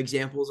maybe if you have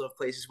examples of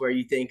places where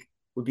you think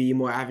would be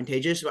more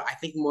advantageous, but I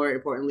think more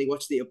importantly,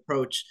 what's the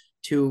approach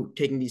to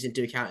taking these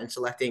into account and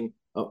selecting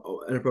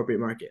an appropriate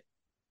market?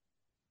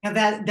 Now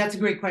that's a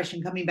great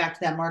question. Coming back to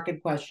that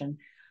market question,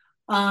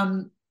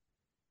 Ben,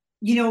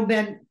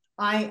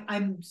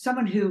 I'm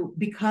someone who,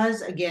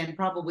 because again,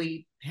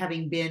 probably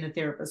having been a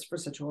therapist for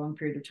such a long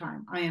period of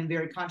time, I am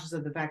very conscious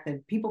of the fact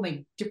that people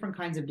make different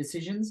kinds of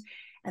decisions,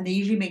 and they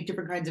usually make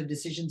different kinds of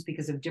decisions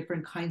because of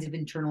different kinds of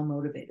internal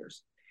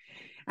motivators.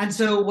 And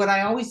so what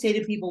I always say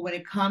to people when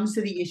it comes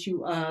to the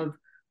issue of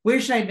where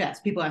should I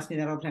invest? People ask me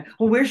that all the time.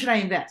 Well, where should I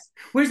invest?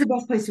 Where's the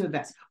best place to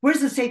invest?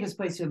 Where's the safest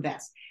place to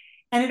invest?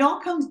 And it all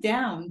comes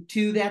down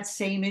to that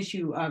same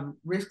issue of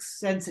risk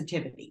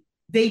sensitivity.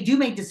 They do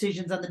make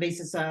decisions on the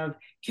basis of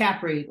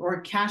cap rate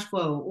or cash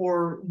flow,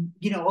 or,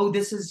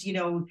 this is,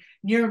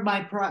 near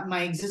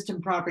my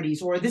existing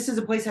properties, or this is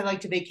a place I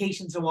like to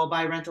vacation, so I'll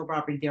buy rental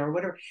property there, or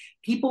whatever.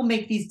 People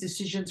make these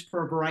decisions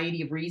for a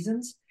variety of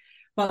reasons.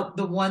 But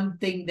the one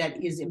thing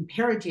that is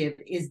imperative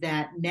is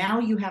that now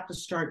you have to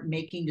start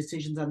making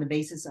decisions on the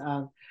basis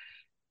of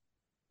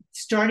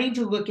starting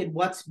to look at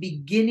what's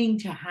beginning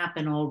to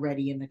happen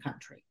already in the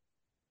country,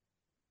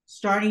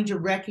 starting to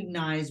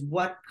recognize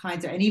what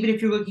kinds of, and even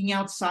if you're looking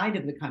outside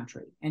of the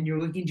country and you're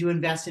looking to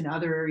invest in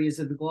other areas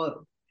of the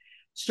globe,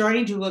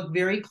 starting to look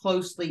very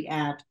closely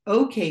at,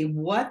 okay,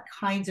 what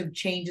kinds of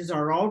changes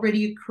are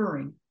already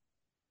occurring?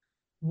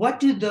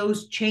 What do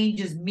those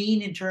changes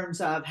mean in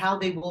terms of how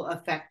they will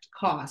affect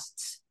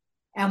costs,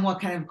 and what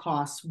kind of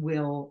costs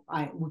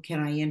can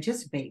I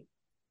anticipate?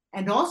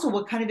 And also,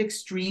 what kind of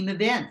extreme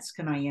events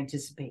can I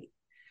anticipate?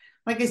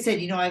 Like I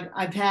said,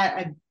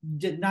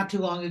 not too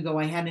long ago,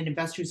 I had an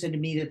investor who said to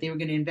me that they were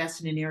going to invest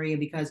in an area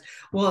because,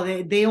 well,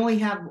 they only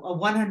have a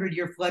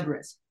 100-year flood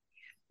risk.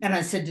 And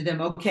I said to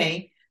them,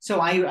 okay, so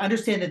I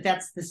understand that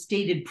that's the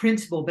stated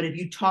principle, but if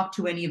you talk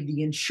to any of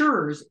the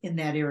insurers in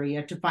that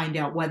area to find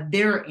out what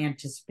they're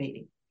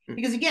anticipating,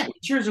 because again,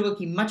 insurers are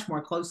looking much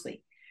more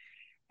closely.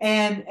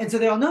 And so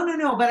they're all,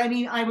 no. But I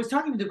mean, I was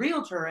talking to the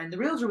realtor, and the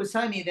realtor was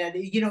telling me that,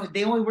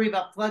 they only worry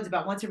about floods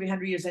about once every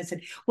 100 years. I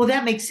said, well,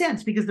 that makes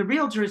sense, because the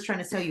realtor is trying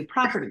to sell you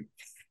property.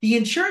 The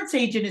insurance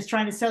agent is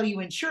trying to sell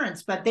you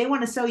insurance, but they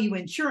want to sell you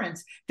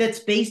insurance that's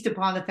based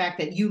upon the fact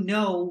that you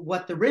know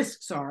what the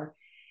risks are.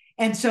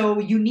 And so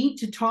you need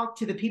to talk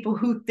to the people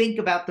who think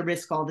about the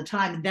risk all the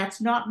time. And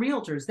that's not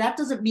realtors. That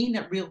doesn't mean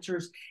that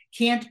realtors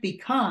can't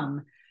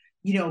become,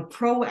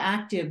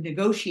 proactive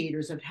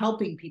negotiators of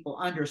helping people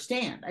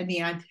understand. I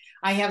mean,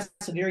 I have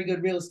some very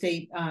good real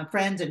estate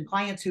friends and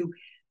clients who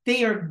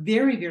they are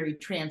very, very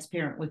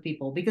transparent with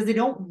people, because they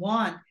don't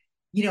want,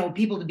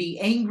 people to be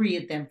angry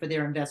at them for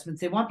their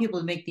investments. They want people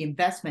to make the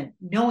investment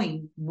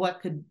knowing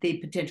what could they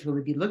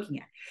potentially be looking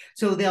at.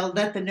 So they'll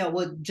let them know,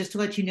 well, just to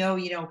let you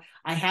know,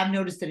 I have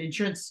noticed that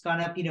insurance has gone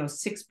up,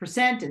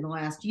 6% in the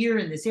last year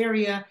in this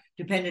area,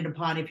 depending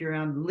upon if you're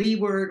on the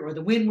leeward or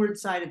the windward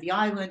side of the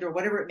island or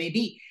whatever it may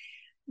be.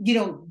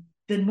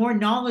 The more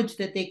knowledge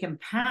that they can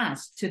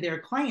pass to their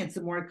clients,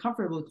 the more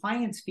comfortable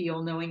clients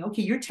feel knowing,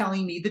 okay, you're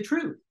telling me the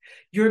truth.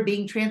 You're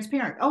being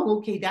transparent. Oh,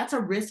 okay, that's a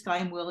risk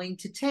I'm willing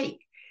to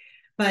take.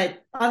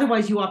 But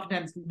otherwise, you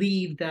oftentimes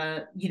leave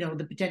the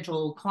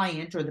potential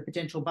client or the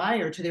potential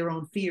buyer to their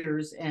own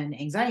fears and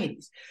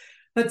anxieties.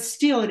 But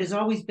still, it is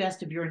always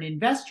best if you're an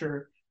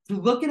investor to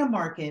look at a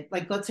market.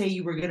 Like, let's say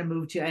you were going to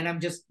move to, and I'm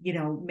just,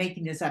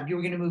 making this up. You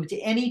were going to move to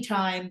any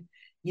time,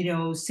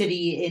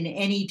 city in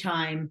any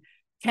time,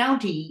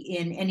 county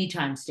in any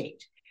time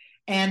state.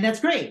 And that's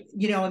great,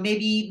 and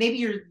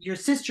maybe your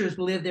sisters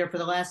will live there for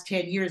the last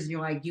 10 years, and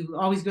you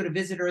always go to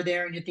visit her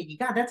there, and you're thinking,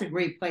 God, that's a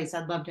great place.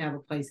 I'd love to have a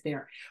place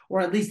there, or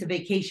at least a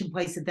vacation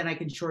place that then I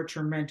can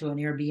short-term rental an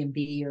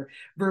Airbnb or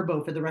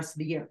Vrbo for the rest of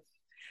the year.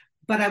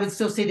 But I would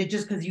still say that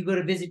just because you go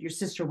to visit your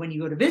sister when you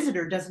go to visit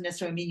her doesn't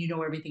necessarily mean you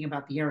know everything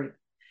about the area.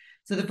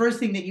 So the first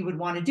thing that you would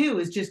want to do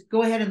is just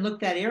go ahead and look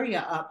that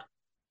area up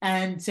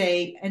and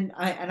say, and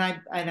I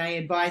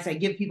advise, I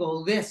give people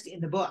a list in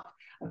the book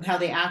of how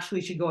they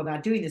actually should go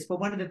about doing this. But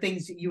one of the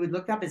things that you would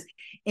look up is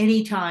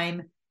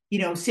anytime,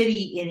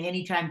 city in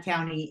anytime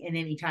county in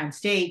anytime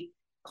state,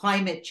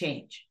 climate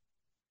change.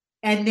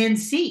 And then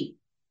see,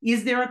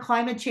 is there a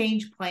climate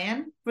change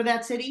plan for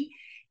that city?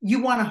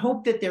 You want to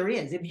hope that there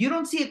is. If you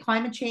don't see a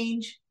climate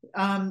change,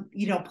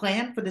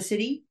 plan for the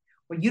city,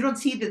 or you don't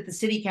see that the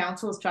city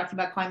council is talking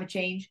about climate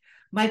change,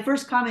 my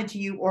first comment to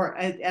you, or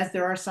as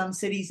there are some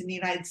cities in the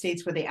United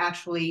States where they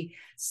actually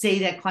say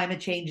that climate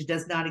change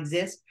does not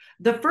exist,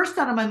 the first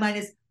thought on my mind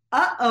is,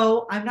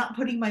 I'm not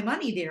putting my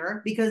money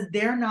there, because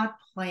they're not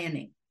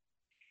planning.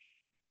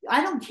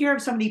 I don't care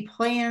if somebody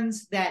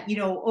plans that,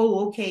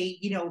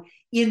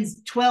 in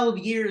 12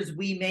 years,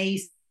 we may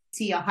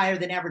see a higher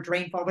than average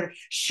rainfall, but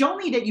show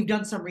me that you've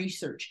done some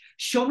research.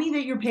 Show me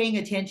that you're paying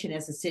attention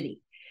as a city.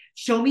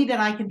 Show me that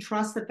I can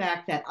trust the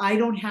fact that I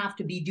don't have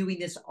to be doing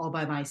this all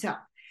by myself.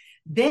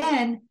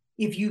 Then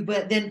if you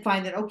but then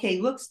find that, okay,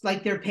 looks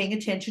like they're paying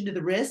attention to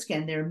the risk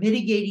and they're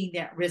mitigating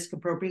that risk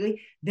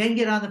appropriately, then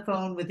get on the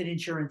phone with an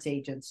insurance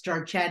agent.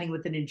 Start chatting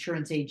with an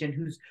insurance agent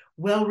who's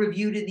well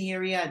reviewed in the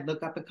area. I'd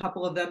look up a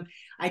couple of them.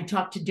 I'd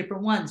talk to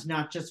different ones,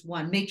 not just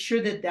one. Make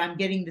sure that I'm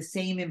getting the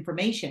same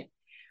information.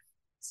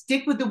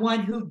 Stick with the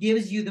one who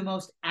gives you the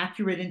most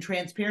accurate and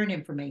transparent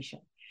information.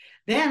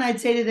 Then I'd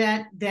say to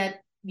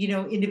that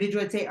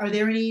individual, I'd say, are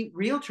there any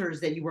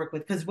realtors that you work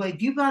with? Because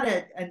if you've got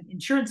an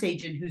insurance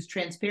agent who's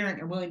transparent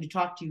and willing to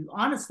talk to you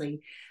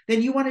honestly,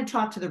 then you want to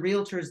talk to the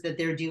realtors that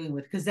they're dealing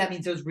with, because that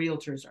means those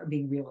realtors are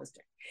being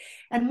realistic.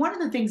 And one of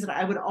the things that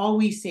I would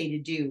always say to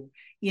do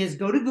is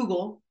go to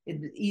Google.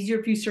 It's easier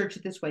if you search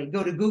it this way.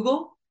 Go to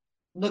Google,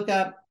 look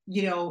up,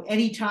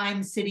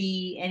 anytime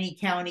city, any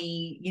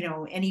county,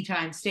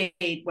 anytime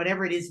state,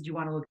 whatever it is that you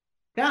want to look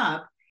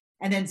up,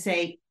 and then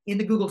say in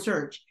the Google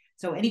search,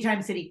 so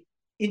anytime city,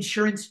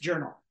 insurance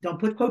journal. Don't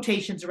put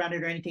quotations around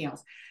it or anything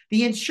else.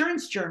 The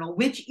insurance journal,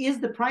 which is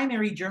the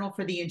primary journal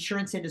for the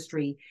insurance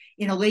industry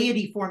in a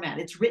laity format.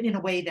 It's written in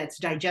a way that's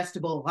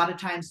digestible. A lot of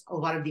times, a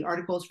lot of the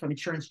articles from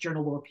insurance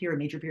journal will appear in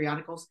major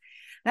periodicals.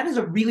 That is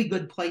a really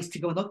good place to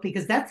go and look,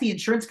 because that's the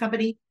insurance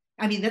company.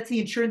 That's the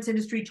insurance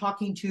industry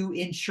talking to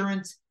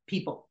insurance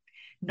people,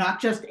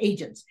 not just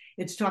agents.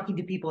 It's talking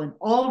to people in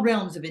all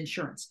realms of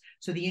insurance.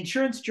 So the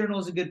insurance journal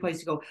is a good place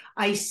to go.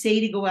 I say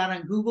to go out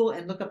on Google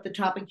and look up the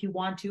topic you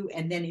want to,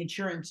 and then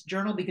insurance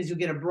journal, because you'll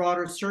get a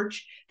broader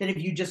search than if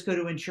you just go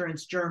to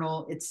insurance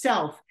journal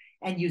itself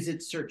and use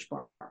its search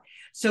bar.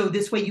 So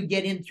this way you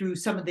get in through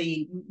some of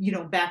the,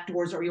 back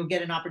doors, or you'll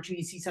get an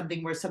opportunity to see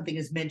something where something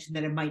is mentioned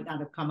that it might not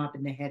have come up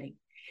in the heading.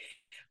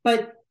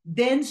 But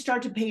then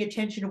start to pay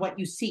attention to what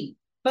you see.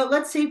 But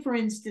let's say, for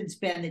instance,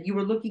 Ben, that you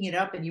were looking it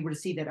up and you were to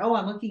see that,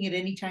 I'm looking at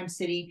Anytime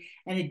City,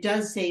 and it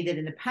does say that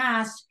in the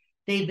past,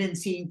 they've been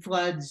seeing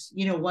floods,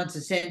 once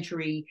a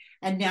century.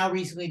 And now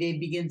recently they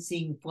begin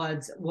seeing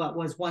floods, what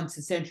was once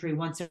a century,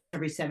 once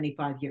every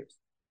 75 years.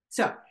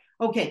 So,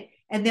 okay.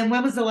 And then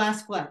when was the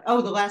last flood? The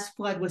last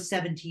flood was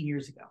 17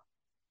 years ago.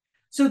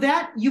 So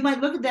that you might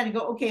look at that and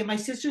go, okay, my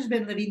sister's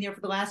been living there for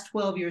the last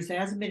 12 years. There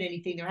hasn't been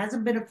anything. There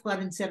hasn't been a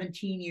flood in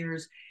 17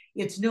 years.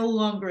 It's no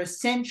longer a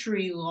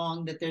century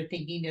long that they're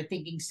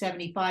thinking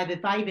 75.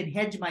 If I even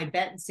hedge my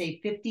bet and say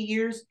 50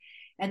 years,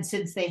 and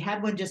since they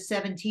had one just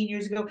 17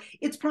 years ago,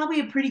 it's probably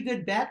a pretty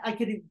good bet. I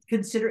could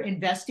consider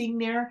investing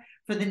there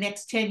for the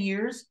next 10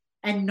 years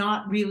and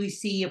not really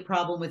see a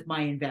problem with my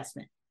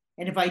investment.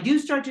 And if I do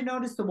start to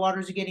notice the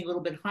waters are getting a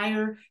little bit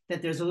higher,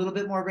 that there's a little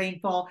bit more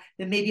rainfall,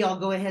 then maybe I'll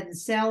go ahead and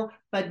sell,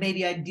 but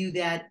maybe I'd do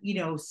that,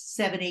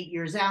 7-8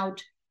 years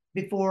out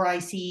before I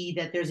see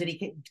that there's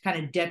any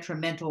kind of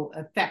detrimental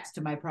effects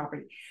to my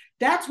property.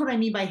 That's what I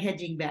mean by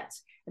hedging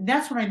bets. And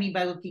that's what I mean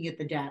by looking at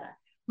the data.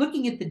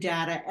 Looking at the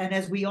data, and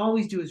as we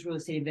always do as real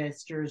estate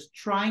investors,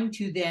 trying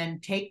to then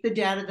take the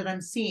data that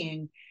I'm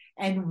seeing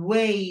and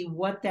weigh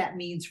what that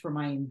means for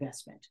my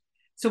investment.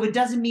 So it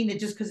doesn't mean that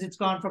just because it's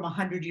gone from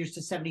 100 years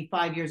to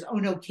 75 years,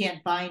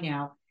 can't buy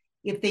now.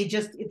 If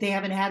they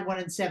haven't had one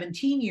in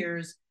 17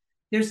 years,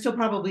 there's still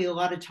probably a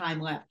lot of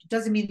time left. It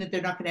doesn't mean that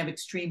they're not going to have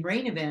extreme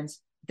rain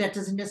events. That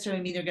doesn't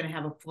necessarily mean they're going to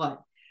have a flood.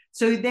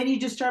 So then you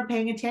just start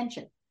paying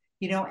attention,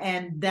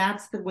 and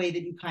that's the way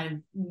that you kind of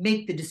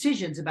make the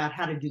decisions about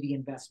how to do the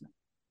investment.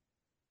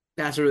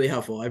 That's really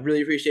helpful. I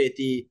really appreciate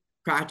the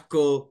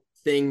practical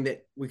thing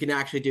that we can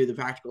actually do, the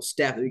practical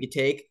step that we could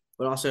take,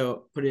 but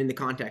also put it in the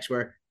context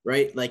where,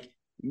 right? Like,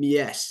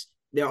 yes,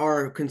 there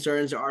are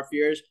concerns, there are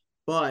fears,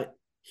 but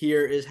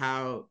here is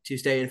how to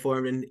stay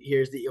informed. And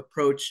here's the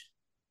approach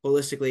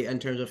holistically in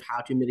terms of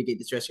how to mitigate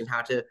this risk and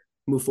how to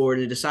move forward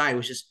and decide,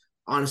 which is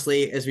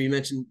honestly, as we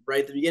mentioned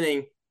right at the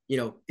beginning,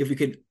 if we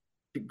could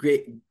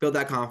build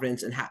that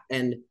confidence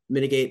and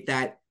mitigate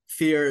that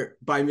fear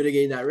by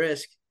mitigating that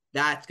risk,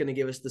 that's going to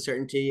give us the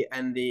certainty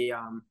and the,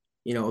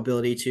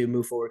 ability to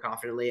move forward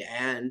confidently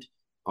and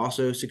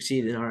also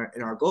succeed in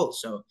our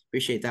goals. So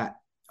appreciate that.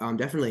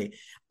 Definitely.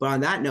 But on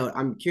that note,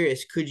 I'm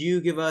curious, could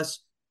you give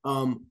us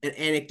an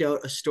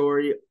anecdote, a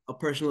story, a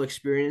personal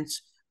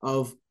experience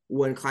of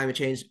when climate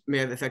change may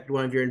have affected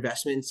one of your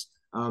investments,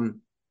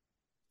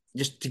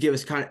 just to give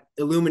us kind of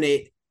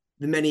illuminate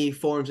the many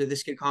forms that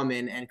this could come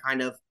in, and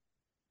kind of,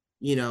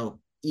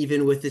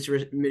 even with this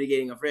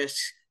mitigating of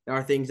risks, there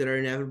are things that are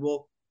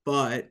inevitable,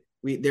 but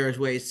there's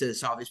ways to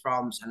solve these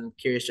problems. And I'm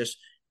curious just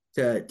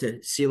to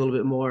see a little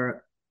bit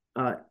more,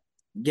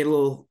 get a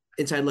little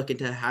inside look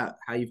into how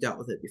you've dealt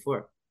with it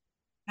before.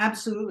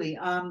 Absolutely.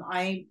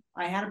 I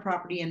had a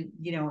property, and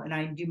and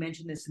I do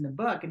mention this in the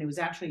book, and it was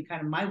actually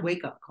kind of my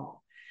wake-up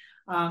call.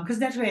 Because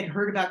naturally I had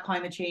heard about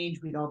climate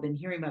change. We'd all been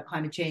hearing about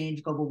climate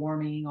change, global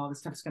warming, all this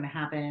stuff's going to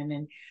happen.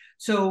 And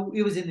so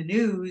it was in the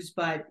news,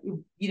 but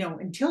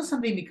until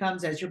something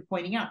becomes, as you're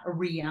pointing out, a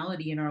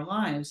reality in our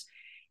lives,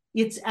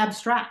 it's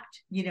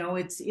abstract.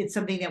 It's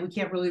something that we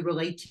can't really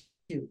relate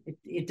to.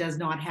 It does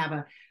not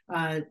have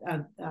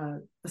a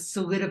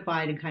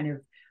solidified and kind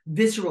of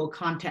visceral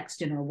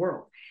context in our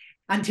world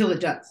until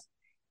it does.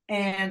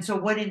 And so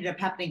what ended up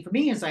happening for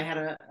me is I had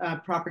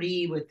a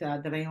property with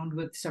that I owned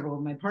with several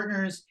of my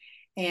partners,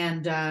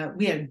 and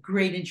we had a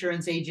great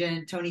insurance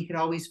agent. Tony could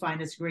always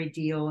find us a great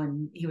deal,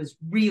 and he was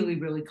really,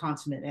 really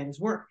consummate at his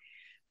work.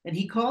 And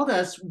he called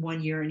us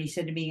one year and he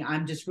said to me,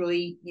 I'm just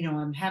really,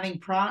 I'm having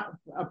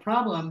a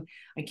problem.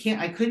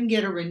 I couldn't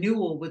get a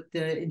renewal with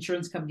the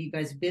insurance company you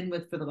guys have been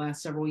with for the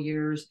last several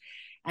years.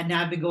 And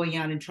now I've been going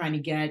out and trying to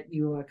get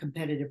you a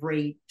competitive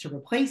rate to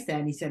replace that.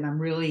 And he said, I'm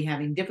really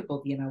having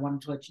difficulty and I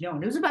wanted to let you know.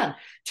 And it was about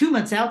 2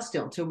 months out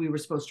still till we were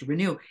supposed to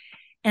renew.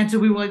 And so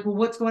we were like, well,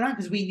 what's going on?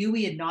 Because we knew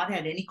we had not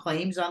had any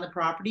claims on the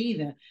property.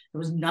 There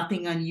was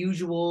nothing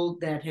unusual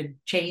that had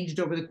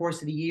changed over the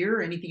course of the year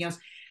or anything else.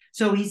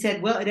 So he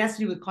said, well, it has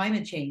to do with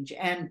climate change.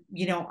 And,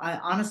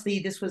 honestly,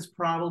 this was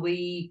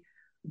probably,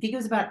 I think it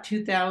was about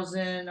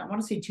 2000, I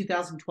want to say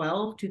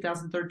 2012,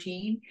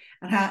 2013.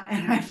 And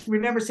I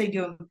remember saying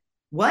to him,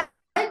 what?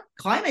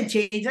 Climate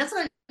change? That's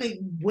like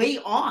way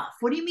off.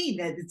 What do you mean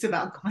that it's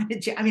about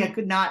climate change? I mean, I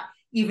could not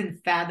even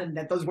fathom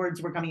that those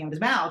words were coming out of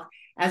his mouth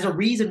as a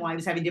reason why he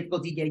was having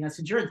difficulty getting us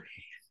insurance.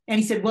 And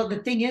he said, well, the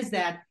thing is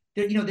that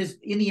there's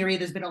in the area,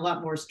 there's been a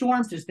lot more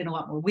storms, there's been a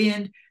lot more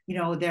wind,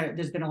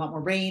 there's been a lot more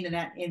rain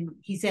and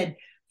he said,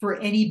 for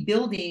any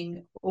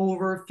building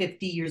over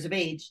 50 years of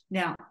age.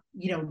 Now,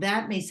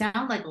 that may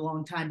sound like a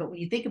long time, but when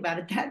you think about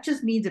it, that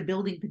just means a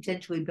building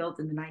potentially built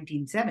in the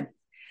 1970s.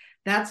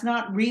 That's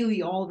not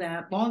really all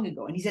that long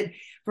ago. And he said,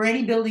 for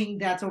any building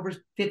that's over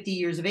 50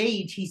 years of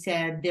age, he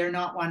said, they're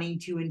not wanting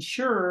to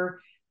insure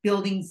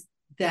buildings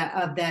that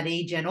of that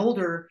age and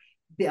older.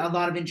 A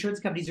lot of insurance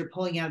companies are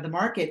pulling out of the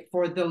market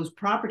for those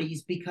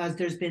properties because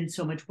there's been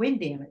so much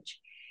wind damage.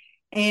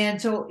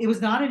 And so it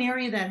was not an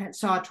area that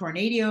saw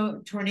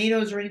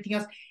tornadoes or anything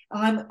else.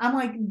 I'm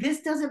like,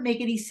 this doesn't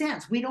make any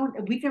sense. We've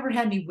never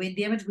had any wind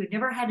damage. We've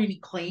never had any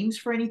claims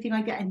for anything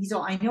like that. And he's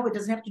all, I know it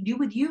doesn't have to do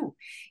with you.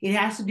 It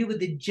has to do with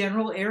the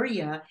general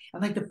area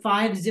and like the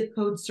 5 zip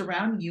codes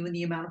surrounding you and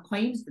the amount of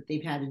claims that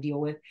they've had to deal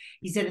with.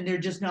 He said, and they're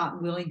just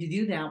not willing to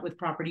do that with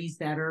properties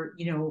that are,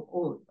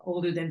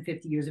 older than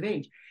 50 years of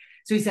age.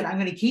 So he said, I'm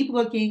going to keep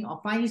looking.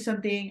 I'll find you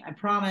something. I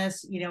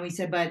promise. He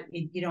said, but,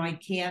 I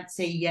can't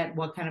say yet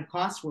what kind of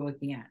costs we're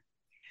looking at.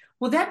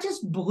 Well, that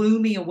just blew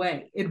me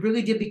away. It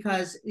really did,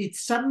 because it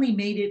suddenly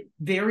made it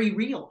very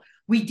real.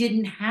 We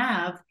didn't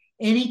have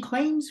any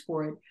claims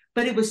for it,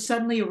 but it was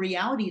suddenly a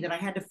reality that I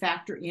had to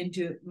factor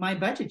into my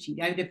budget sheet.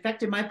 It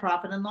affected my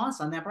profit and loss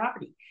on that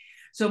property.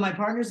 So my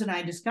partners and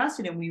I discussed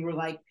it, and we were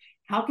like,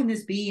 how can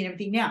this be and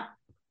everything? Now,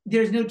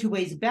 there's no two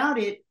ways about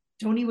it.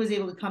 Tony was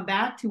able to come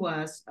back to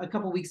us a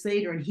couple of weeks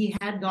later, and he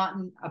had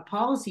gotten a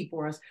policy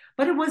for us,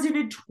 but it wasn't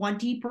a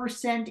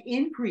 20%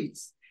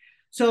 increase.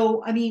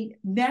 So, I mean,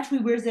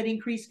 naturally, where's that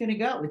increase going to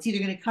go? It's either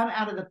going to come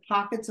out of the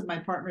pockets of my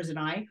partners and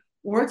I,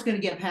 or it's going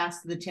to get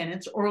passed to the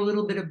tenants, or a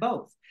little bit of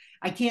both.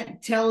 I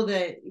can't tell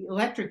the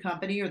electric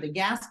company or the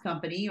gas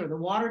company or the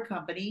water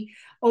company,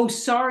 oh,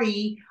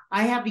 sorry,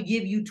 I have to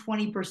give you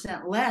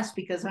 20% less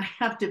because I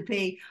have to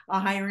pay a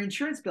higher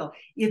insurance bill.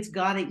 It's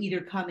got to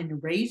either come in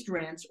raised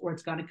rents, or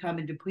it's got to come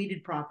in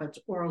depleted profits,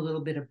 or a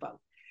little bit of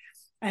both.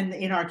 And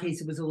in our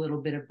case, it was a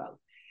little bit of both.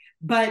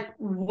 But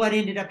what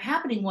ended up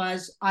happening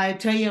was, I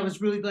tell you, I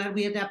was really glad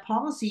we had that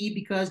policy,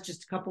 because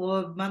just a couple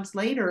of months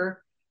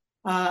later,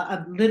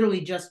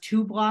 literally just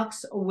 2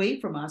 blocks away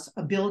from us,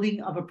 a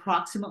building of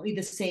approximately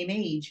the same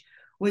age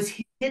was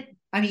hit.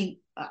 I mean,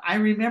 I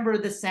remember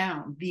the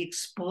sound, the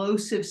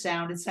explosive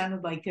sound. It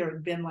sounded like there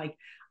had been like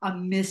a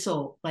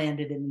missile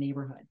landed in the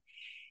neighborhood.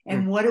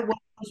 And what it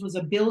was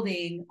a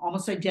building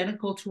almost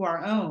identical to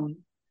our own,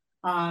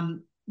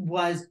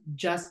 was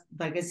just,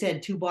 like I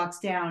said, 2 blocks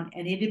down,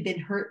 and it had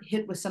been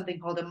hit with something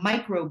called a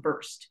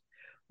microburst,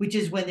 which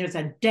is when there's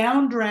a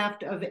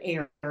downdraft of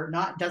air.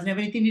 Doesn't have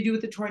anything to do with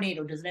the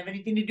tornado, doesn't have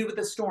anything to do with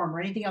the storm or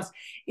anything else.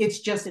 It's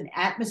just an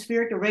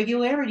atmospheric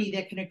irregularity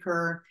that can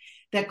occur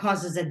that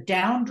causes a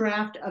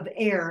downdraft of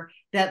air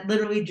that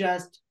literally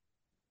just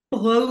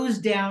blows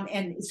down.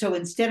 And so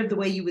instead of the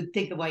way you would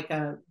think of like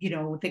a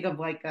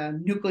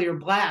nuclear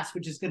blast,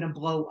 which is going to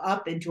blow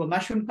up into a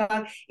mushroom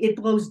cloud, it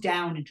blows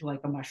down into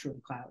like a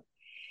mushroom cloud.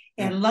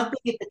 And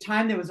luckily at the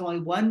time, there was only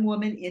one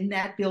woman in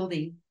that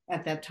building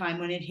at that time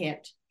when it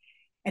hit.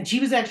 And she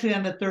was actually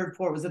on the 3rd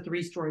floor. It was a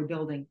 3-story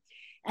building.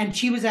 And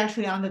she was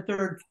actually on the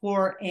 3rd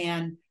floor.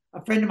 And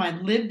a friend of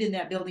mine lived in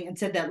that building and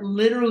said that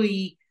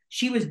literally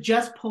she was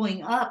just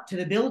pulling up to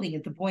the building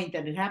at the point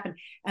that it happened.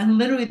 And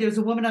literally there was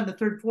a woman on the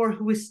 3rd floor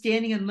who was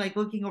standing and like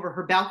looking over.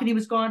 Her balcony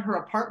was gone. Her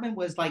apartment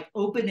was like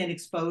open and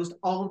exposed.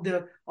 All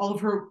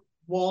of her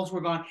walls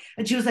were gone.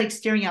 And she was like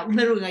staring out,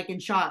 literally like in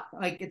shock.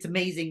 Like, it's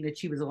amazing that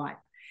she was alive.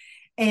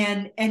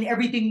 And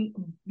everything,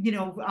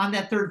 on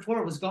that 3rd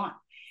floor was gone.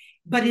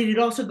 But it had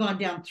also gone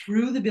down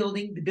through the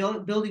building. The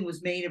building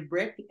was made of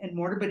brick and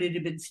mortar, but it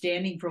had been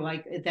standing for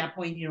like, at that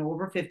point,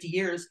 over 50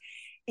 years.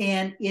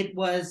 And it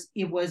was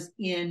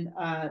in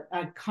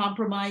a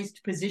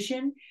compromised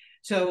position.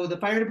 So the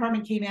fire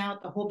department came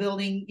out, the whole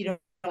building,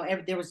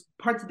 there was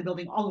parts of the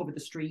building all over the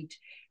street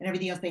and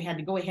everything else. They had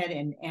to go ahead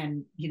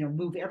and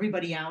move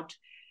everybody out.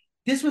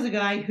 this was a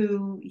guy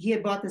who he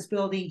had bought this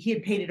building. He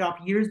had paid it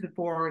off years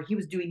before. He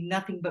was doing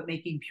nothing but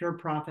making pure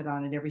profit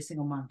on it every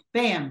single month.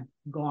 Bam,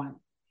 gone.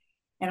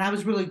 And I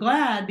was really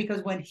glad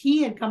because when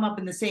he had come up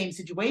in the same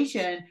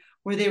situation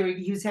where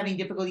he was having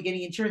difficulty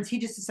getting insurance, he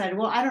just decided,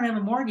 well, I don't have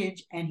a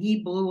mortgage, and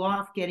he blew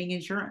off getting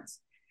insurance.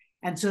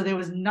 And so there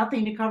was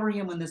nothing to cover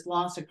him when this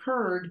loss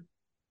occurred.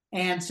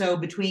 And so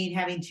between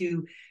having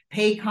to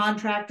pay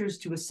contractors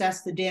to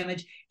assess the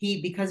damage,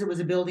 because it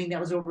was a building that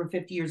was over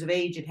 50 years of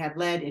age, it had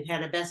lead, it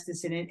had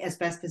asbestos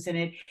in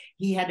it.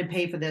 He had to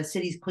pay for the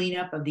city's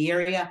cleanup of the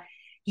area.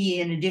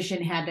 He, in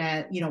addition, had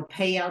to,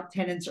 pay out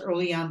tenants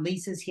early on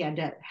leases. He had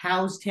to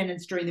house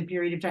tenants during the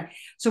period of time.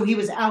 So he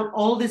was out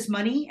all this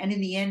money, and in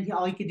the end,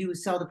 all he could do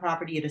was sell the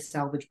property at a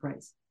salvage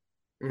price.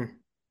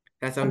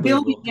 That's unbelievable. A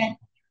building that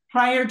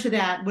prior to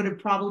that would have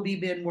probably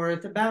been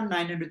worth about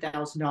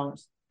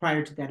 $900,000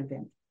 prior to that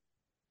event.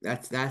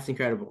 That's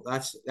incredible.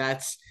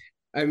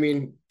 I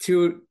mean,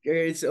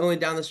 it's only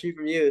down the street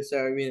from you.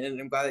 So, I mean,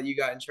 and I'm glad that you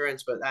got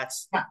insurance, but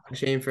that's a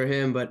shame for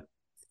him, but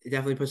it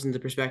definitely puts into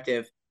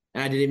perspective.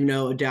 And I didn't even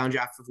know a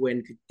downdraft of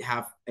wind could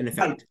have an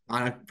effect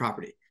on a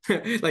property,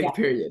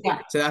 period.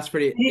 Yeah. So that's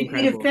pretty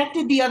incredible. It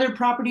affected the other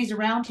properties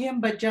around him,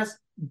 but just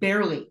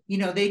barely.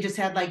 They just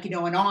had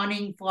an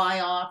awning fly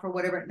off or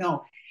whatever.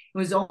 No, it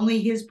was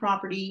only his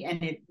property,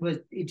 and it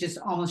just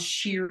almost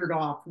sheared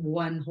off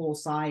one whole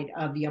side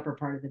of the upper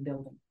part of the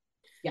building.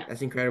 Yeah,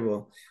 that's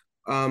incredible.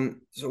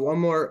 So one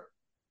more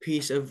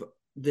piece of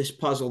this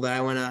puzzle that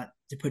I want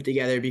to put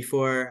together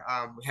before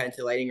we head into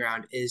the lightning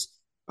round is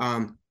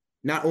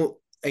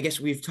I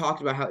guess we've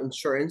talked about how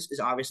insurance is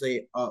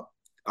obviously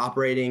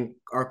operating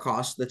our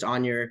cost that's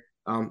on your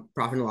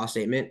profit and loss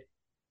statement.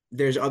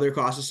 There's other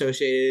costs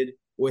associated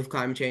with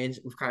climate change.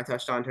 We've kind of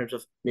touched on in terms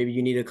of maybe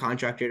you need a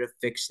contractor to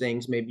fix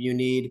things. Maybe you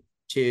need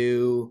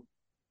to,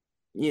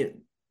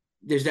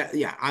 there's that.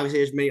 Yeah, obviously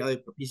there's many other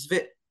pieces of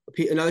it.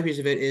 Another piece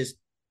of it is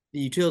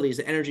the utilities,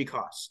 the energy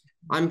costs.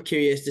 I'm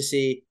curious to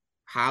see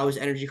how is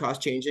energy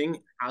costs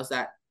changing? How's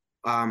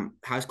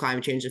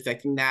climate change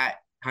affecting that?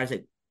 How does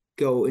it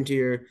go into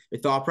your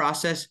thought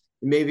process?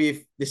 Maybe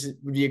if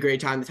would be a great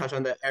time to touch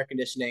on the air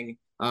conditioning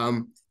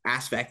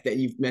aspect that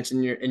you've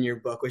mentioned in your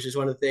book, which is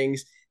one of the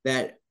things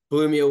that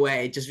blew me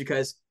away, just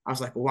because I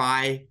was like,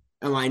 why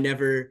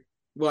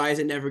does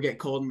it never get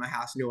cold in my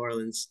house in New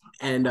Orleans?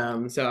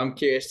 And so I'm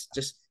curious,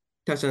 just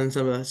touch on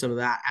some of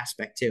that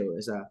aspect too,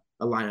 as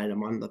a line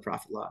item on the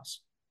profit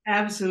loss.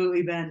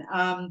 Absolutely, Ben.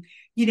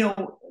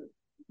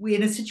 We're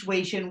in a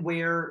situation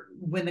where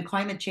when the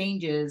climate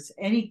changes,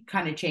 any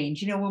kind of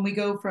change, when we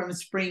go from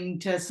spring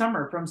to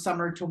summer, from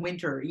summer to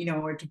winter,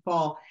 or to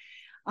fall,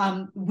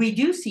 we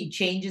do see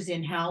changes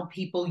in how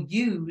people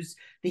use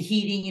the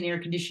heating and air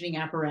conditioning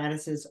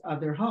apparatuses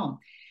of their home.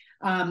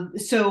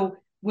 So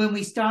when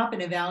we stop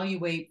and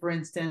evaluate, for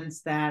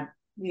instance, that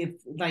if,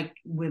 like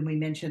when we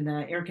mentioned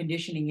the air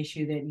conditioning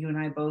issue that you and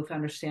I both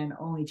understand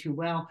only too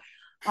well,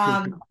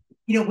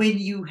 when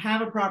you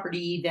have a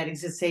property that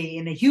exists, say,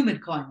 in a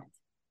humid climate,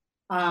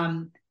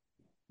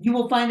 you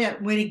will find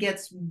that when it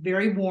gets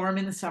very warm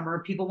in the summer,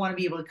 people want to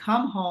be able to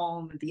come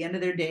home at the end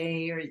of their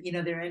day, or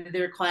their end of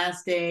their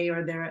class day,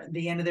 or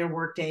the end of their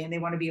work day, and they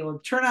want to be able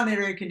to turn on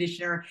their air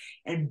conditioner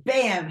and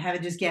bam, have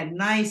it just get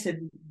nice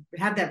and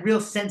have that real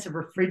sense of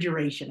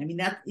refrigeration. I mean,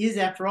 that is,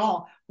 after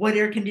all, what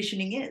air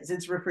conditioning is.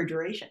 It's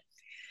refrigeration.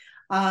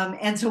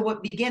 And so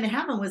what began to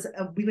happen was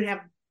we would have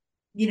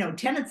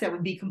tenants that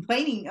would be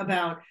complaining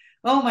about,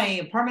 oh, my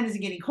apartment isn't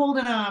getting cold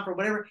enough or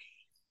whatever.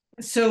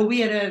 So we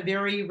had a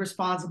very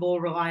responsible,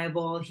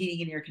 reliable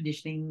heating and air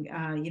conditioning,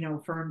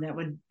 firm that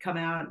would come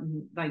out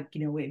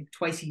and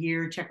twice a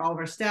year, check all of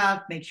our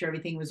stuff, make sure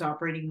everything was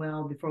operating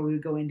well before we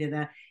would go into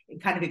the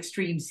kind of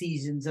extreme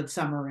seasons of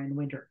summer and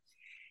winter.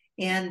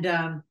 And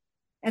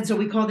so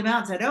we called them out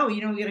and said, oh,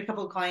 we got a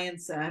couple of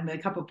clients, a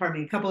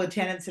couple of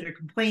tenants that are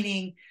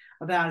complaining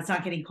about it's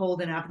not getting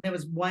cold enough. And there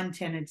was one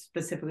tenant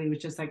specifically was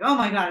just like, oh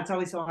my God, it's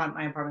always so hot in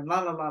my apartment, la,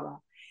 la, la, la.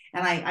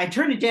 And I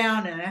turned it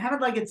down and I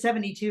have it at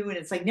 72, and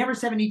it's never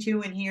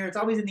 72 in here. It's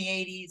always in the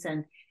 80s.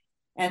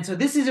 And so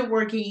this isn't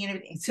working and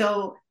everything.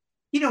 So,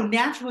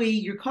 naturally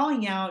you're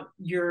calling out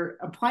your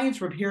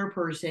appliance repair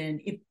person.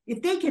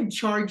 If they can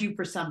charge you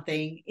for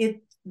something,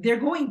 they're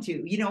going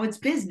to, it's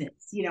business,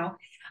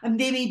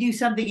 they may do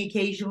something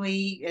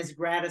occasionally as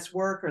gratis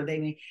work, or they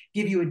may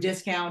give you a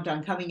discount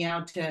on coming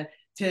out to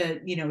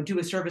do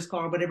a service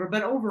call or whatever.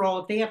 But overall,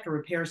 if they have to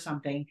repair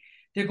something,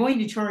 they're going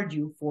to charge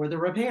you for the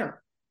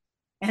repair.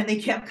 And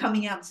they kept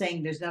coming out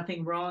saying, there's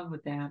nothing wrong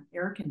with that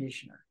air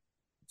conditioner.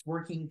 It's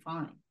working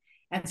fine.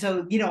 And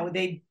so,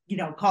 they,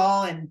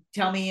 call and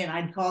tell me, and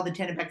I'd call the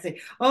tenant back and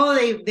say, oh,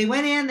 they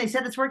went in, they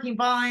said it's working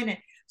fine. And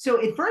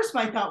so at first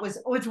my thought was,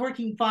 oh, it's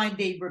working fine,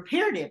 they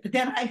repaired it. But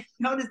then I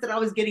noticed that I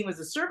was getting was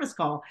a service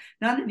call,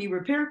 not any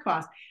repair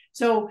cost.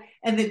 So,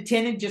 and the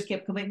tenant just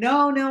kept complaining,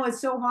 no, it's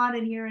so hot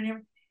in here and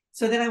everything.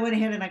 So then I went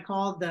ahead and I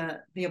called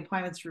the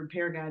appliance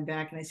repair guy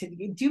back, and I said,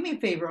 do me a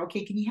favor.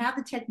 Okay, can you have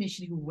the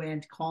technician who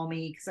went call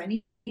me? Because I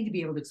need to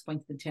be able to explain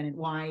to the tenant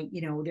why,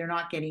 they're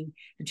not getting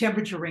the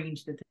temperature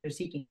range that they're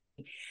seeking.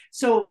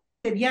 So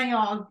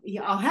yeah,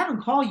 I'll have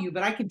him call you,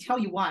 but I can tell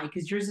you why,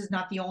 because yours is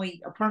not the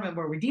only apartment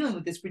where we're dealing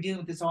with this. We're dealing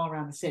with this all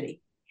around the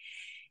city.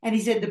 And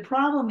he said, the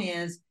problem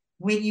is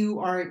when you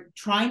are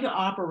trying to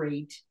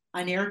operate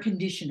an air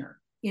conditioner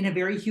in a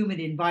very humid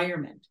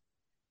environment,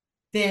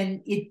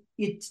 then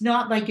it's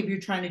not like if you're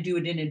trying to do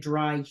it in a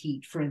dry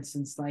heat, for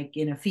instance, like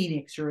in a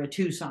Phoenix or a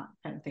Tucson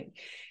kind of thing.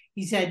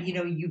 He said,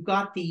 you've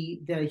got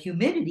the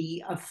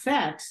humidity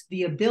affects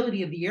the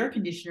ability of the air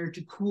conditioner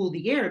to cool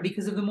the air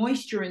because of the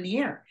moisture in the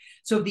air.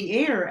 So if the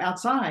air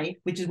outside,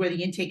 which is where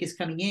the intake is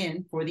coming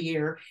in for the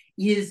air,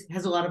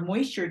 has a lot of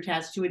moisture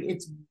attached to it,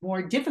 it's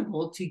more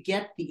difficult to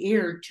get the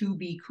air to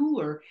be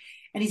cooler.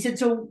 And he said,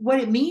 so what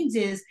it means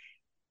is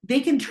they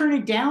can turn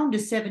it down to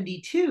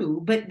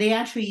 72, but they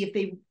actually, if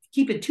they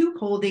keep it too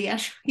cold, they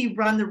actually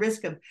run the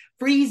risk of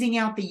freezing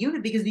out the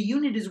unit because the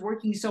unit is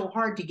working so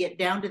hard to get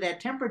down to that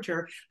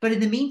temperature. But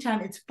in the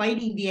meantime, it's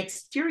fighting the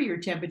exterior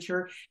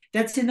temperature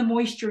that's in the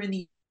moisture in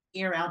the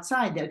air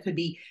outside that could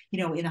be,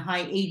 in the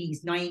high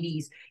 80s,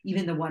 90s,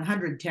 even the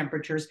 100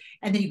 temperatures.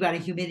 And then you've got a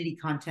humidity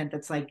content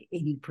that's like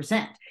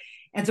 80%.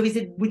 And so he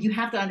said, what you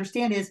have to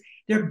understand is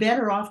they're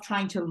better off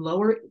trying to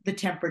lower the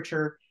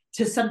temperature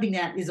to something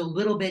that is a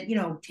little bit,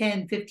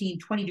 10, 15,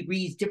 20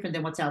 degrees different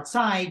than what's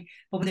outside.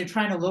 But when they're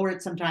trying to lower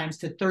it sometimes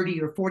to 30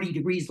 or 40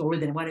 degrees lower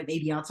than what it may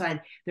be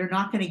outside, they're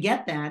not going to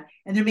get that.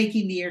 And they're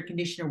making the air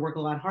conditioner work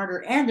a lot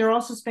harder. And they're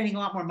also spending a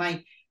lot more.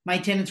 My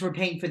tenants were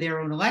paying for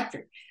their own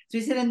electric. So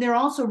he said, and they're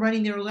also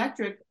running their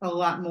electric a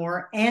lot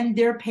more, and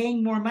they're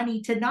paying more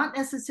money to not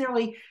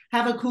necessarily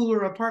have a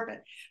cooler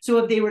apartment. So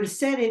if they were to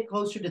set it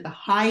closer to the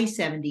high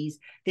 70s,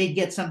 they'd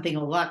get something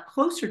a lot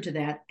closer to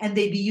that, and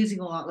they'd be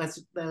using a lot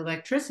less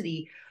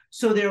electricity.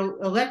 So their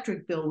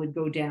electric bill would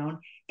go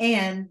down,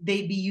 and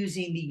they'd be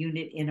using the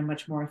unit in a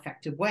much more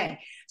effective way.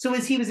 So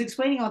as he was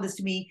explaining all this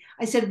to me,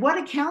 I said, what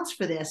accounts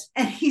for this?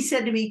 And he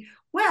said to me,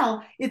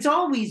 well, it's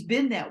always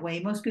been that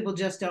way. Most people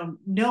just don't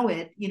know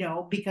it,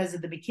 because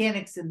of the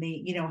mechanics and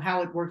the,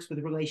 how it works with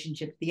the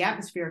relationship to the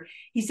atmosphere.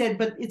 He said,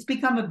 but it's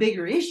become a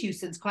bigger issue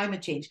since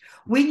climate change.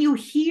 When you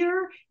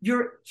hear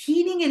your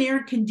heating and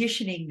air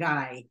conditioning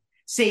guy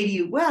say to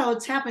you, well,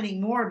 it's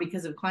happening more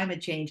because of climate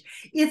change.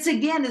 It's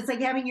like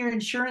having your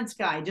insurance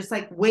guy just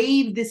like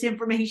wave this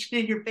information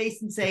in your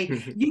face and say,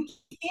 you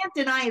can't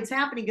deny it's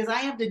happening because I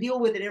have to deal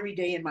with it every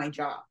day in my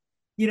job.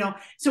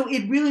 So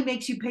it really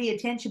makes you pay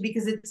attention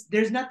because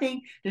there's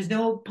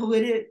no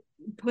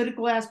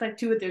political aspect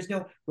to it. There's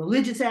no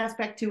religious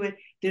aspect to it.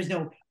 There's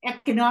no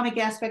economic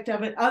aspect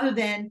of it other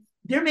than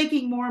they're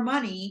making more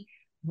money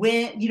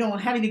when,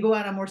 having to go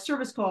out on more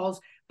service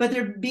calls, but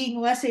they're being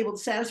less able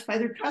to satisfy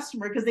their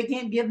customer because they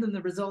can't give them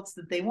the results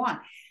that they want.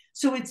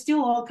 So it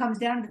still all comes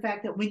down to the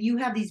fact that when you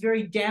have these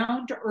very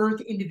down-to-earth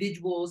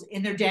individuals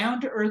in their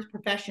down-to-earth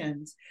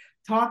professions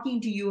talking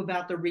to you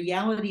about the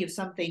reality of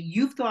something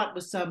you've thought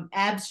was some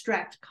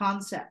abstract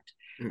concept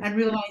and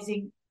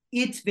realizing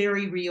it's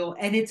very real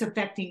and it's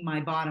affecting my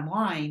bottom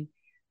line,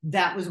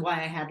 that was why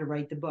I had to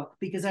write the book.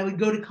 Because I would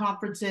go to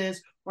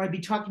conferences or I'd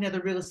be talking to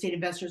other real estate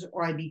investors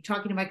or I'd be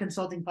talking to my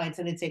consulting clients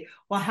and I'd say,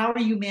 well, how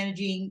are you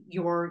managing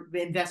your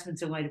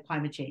investments in light of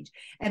climate change?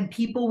 And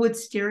people would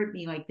stare at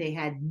me like they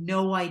had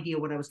no idea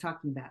what I was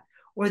talking about.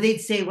 Or they'd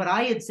say what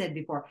I had said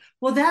before.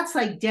 Well, that's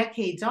like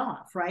decades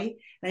off, right?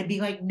 And I'd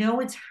be like, no,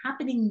 it's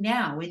happening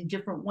now in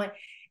different ways.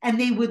 And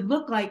they would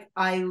look like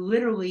I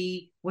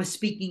literally was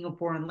speaking a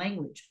foreign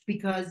language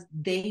because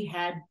they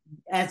had,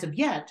 as of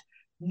yet,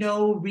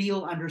 no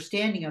real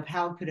understanding of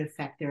how it could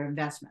affect their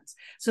investments.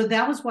 So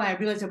that was why I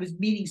realized I was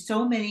meeting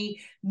so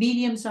many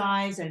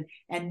medium-sized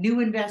and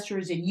new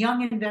investors and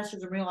young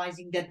investors and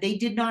realizing that they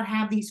did not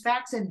have these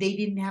facts and they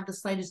didn't have the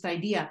slightest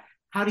idea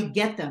how to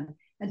get them.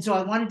 And so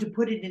I wanted to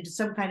put it into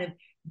some kind of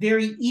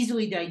very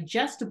easily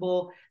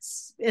digestible,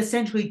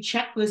 essentially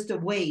checklist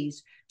of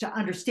ways to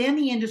understand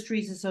the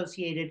industries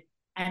associated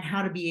and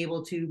how to be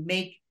able to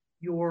make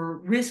your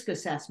risk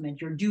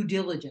assessment, your due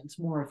diligence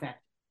more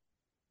effective.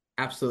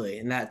 Absolutely.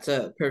 And that's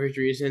a perfect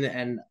reason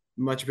and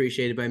much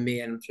appreciated by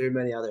me and I'm sure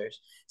many others.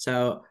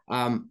 So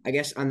I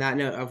guess on that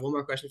note, I have one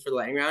more question for the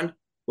lightning round.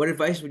 What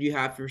advice would you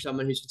have for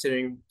someone who's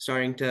considering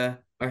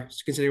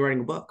writing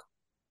a book?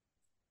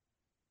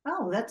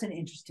 Oh, that's an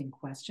interesting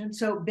question.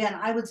 So, Ben,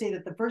 I would say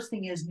that the first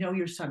thing is know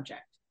your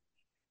subject.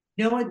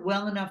 Know it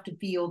well enough to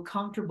feel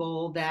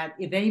comfortable that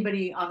if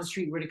anybody on the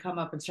street were to come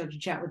up and start to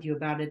chat with you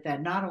about it,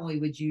 that not only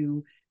would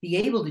you be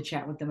able to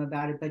chat with them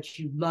about it, but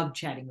you love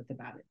chatting with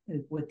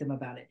them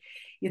about it.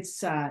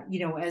 It's,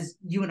 as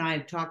you and I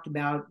have talked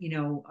about,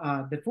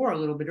 before a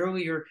little bit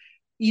earlier,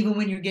 even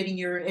when you're getting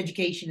your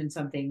education in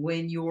something,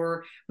 when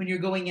you're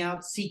going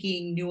out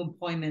seeking new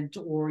employment,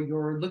 or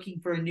you're looking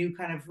for a new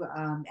kind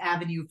of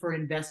avenue for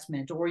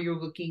investment, or you're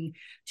looking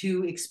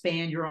to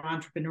expand your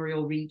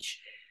entrepreneurial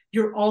reach,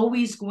 you're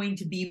always going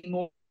to be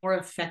more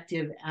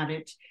effective at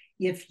it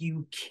if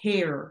you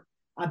care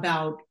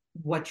about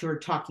what you're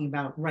talking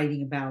about,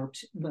 writing about,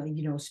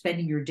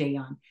 spending your day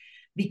on.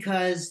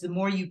 Because the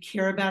more you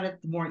care about it,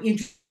 the more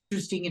interested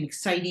interesting and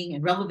exciting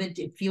and relevant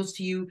it feels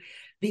to you,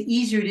 the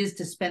easier it is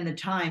to spend the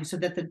time. So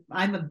that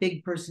I'm a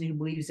big person who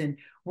believes in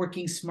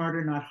working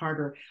smarter, not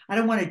harder. I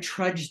don't want to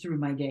trudge through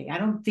my day. I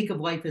don't think of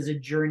life as a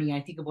journey.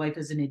 I think of life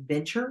as an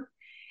adventure.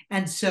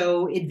 And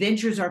so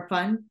adventures are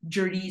fun,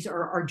 journeys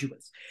are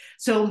arduous.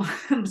 So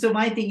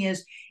my thing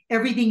is,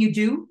 everything you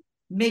do,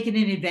 make it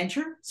an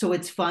adventure so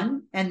it's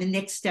fun. And the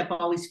next step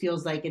always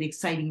feels like an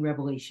exciting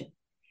revelation.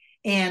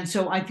 And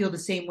so I feel the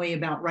same way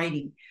about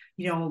writing,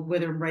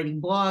 whether I'm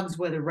writing blogs,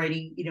 whether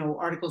writing,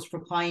 articles for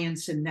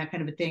clients and that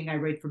kind of a thing. I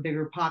write for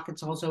Bigger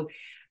Pockets also.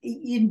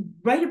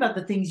 Write about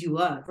the things you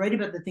love, write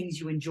about the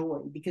things you enjoy,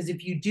 because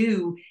if you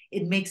do,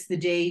 it makes the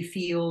day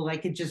feel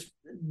like it just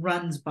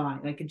runs by,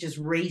 like it just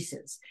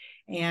races.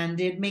 And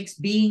it makes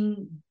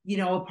being,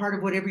 a part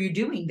of whatever you're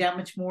doing that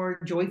much more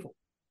joyful.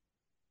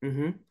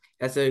 Mm-hmm.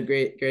 That's a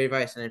great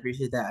advice, and I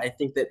appreciate that. I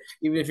think that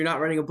even if you're not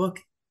writing a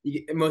book,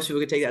 most people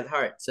could take that to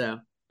heart. So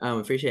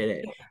appreciate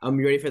it.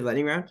 You ready for the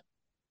lightning round?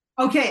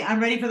 Okay, I'm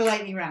ready for the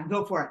lightning round.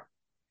 Go for it.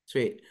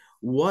 Sweet.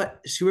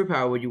 What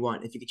superpower would you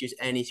want if you could choose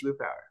any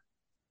superpower?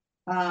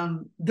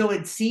 Though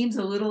it seems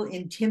a little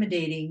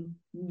intimidating,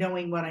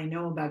 knowing what I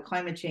know about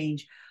climate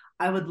change,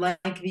 I would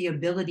like the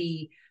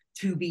ability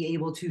to be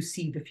able to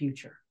see the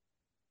future.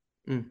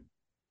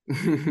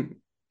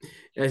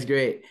 That's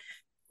great.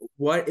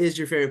 What is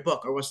your favorite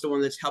book, or what's the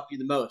one that's helped you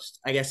the most?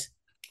 I guess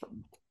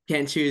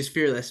can't choose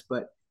Fearless,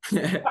 but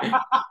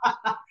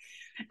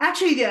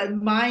actually,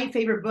 my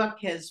favorite book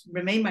has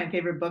remained my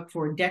favorite book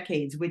for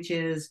decades, which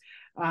is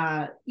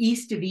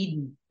East of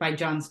Eden by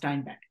John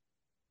Steinbeck.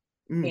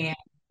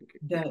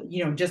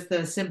 And just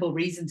the simple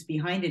reasons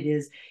behind it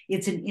is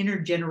it's an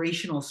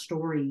intergenerational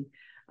story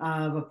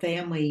of a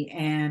family,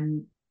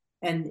 and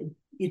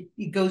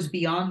it goes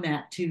beyond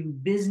that to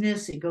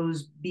business. It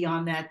goes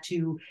beyond that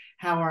to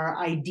how our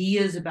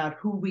ideas about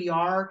who we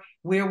are,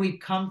 where we've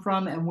come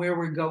from, and where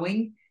we're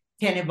going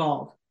can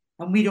evolve.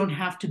 And we don't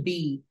have to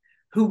be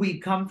who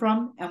we've come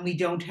from, and we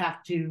don't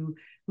have to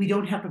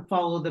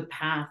follow the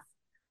path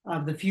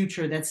of the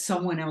future that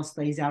someone else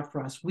lays out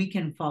for us. We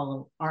can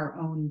follow our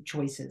own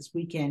choices.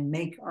 We can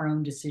make our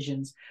own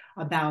decisions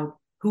about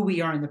who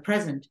we are in the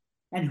present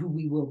and who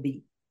we will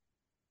be.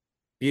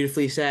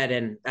 Beautifully said.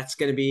 And that's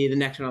going to be the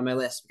next one on my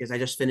list because I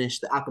just finished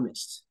The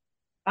Alchemist.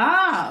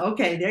 Ah,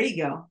 okay. There you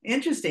go.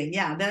 Interesting.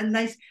 Yeah. That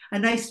a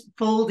nice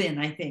fold in,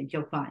 I think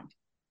you'll find.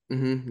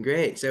 Mm-hmm.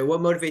 Great. So what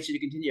motivates you to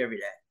continue every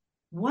day?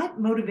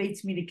 What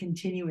motivates me to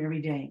continue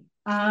every day?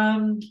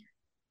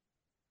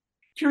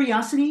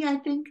 Curiosity, I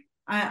think.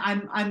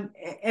 I'm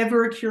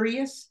ever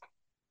curious.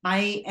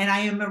 I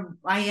am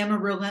a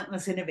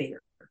relentless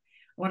innovator.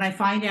 When I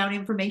find out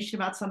information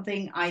about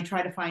something, I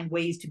try to find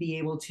ways to be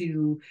able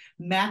to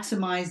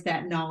maximize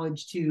that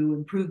knowledge to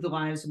improve the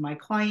lives of my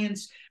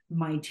clients,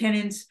 my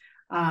tenants,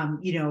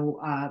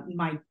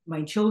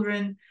 my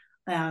children,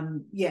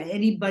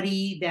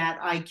 anybody that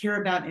I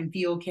care about and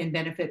feel can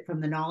benefit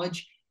from the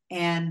knowledge.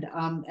 And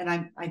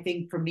I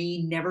think for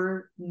me,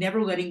 never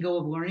letting go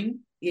of learning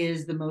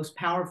is the most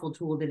powerful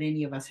tool that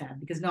any of us have,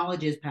 because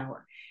knowledge is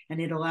power, and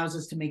it allows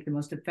us to make the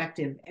most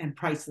effective and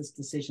priceless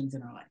decisions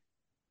in our life.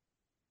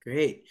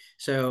 Great.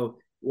 So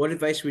what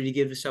advice would you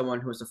give to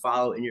someone who wants to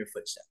follow in your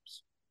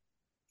footsteps?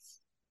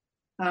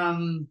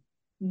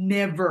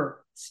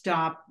 Never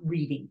stop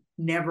reading,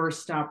 never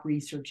stop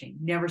researching,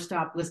 never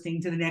stop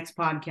listening to the next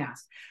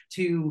podcast,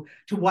 to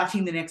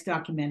watching the next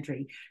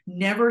documentary.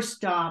 Never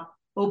stop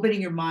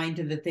opening your mind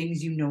to the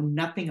things you know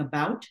nothing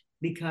about,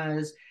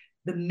 because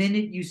the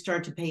minute you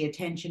start to pay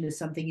attention to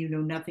something you know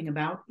nothing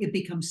about, it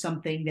becomes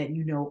something that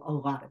you know a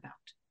lot about.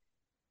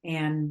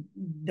 And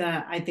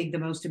I think the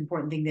most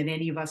important thing that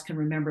any of us can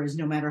remember is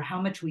no matter how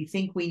much we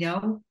think we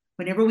know,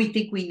 whenever we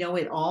think we know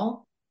it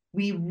all,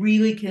 we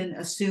really can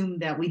assume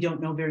that we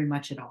don't know very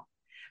much at all.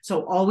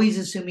 So always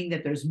assuming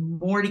that there's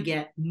more to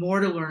get, more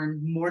to learn,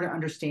 more to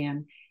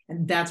understand.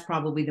 And that's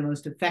probably the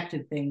most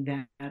effective thing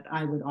that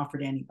I would offer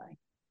to anybody.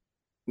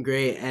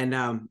 Great.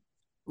 And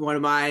one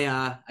of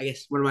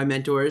my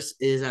mentors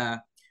is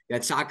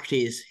got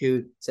Socrates,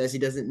 who says he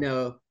doesn't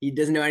know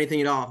anything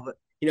at all, but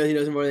he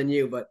knows more than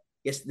you. But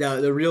I guess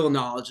the real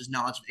knowledge is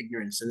knowledge of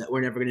ignorance, and that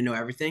we're never going to know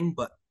everything,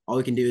 but all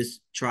we can do is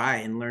try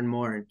and learn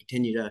more and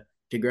continue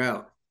to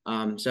grow.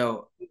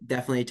 So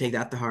definitely take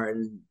that to heart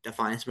and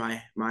defines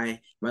my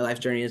life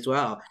journey as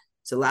well.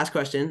 So last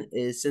question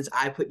is, since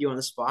I put you on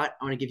the spot,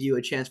 I want to give you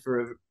a chance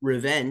for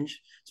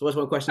revenge. So what's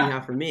one question you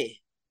have for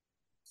me?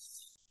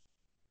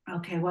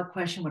 Okay, what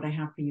question would I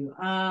have for you?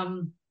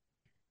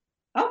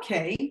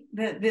 Okay,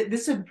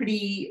 this is a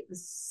pretty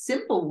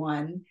simple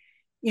one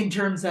in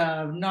terms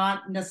of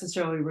not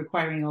necessarily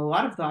requiring a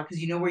lot of thought,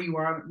 because you know where you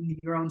are in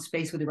your own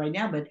space with it right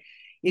now. But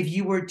if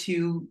you were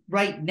to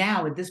right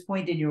now at this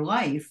point in your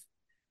life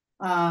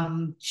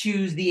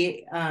choose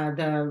the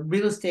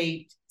real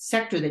estate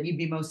sector that you'd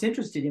be most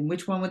interested in,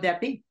 which one would that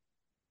be?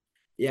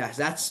 Yes,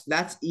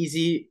 that's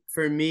easy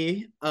for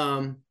me.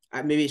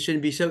 Maybe it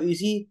shouldn't be so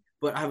easy,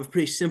 but I have a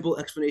pretty simple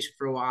explanation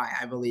for why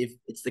I believe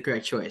it's the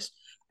correct choice.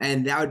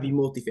 And that would be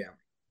multifamily,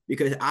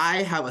 because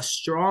I have a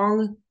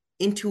strong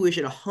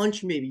intuition, a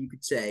hunch, maybe you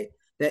could say,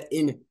 that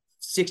in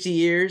 60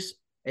 years,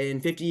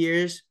 in 50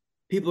 years,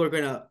 people are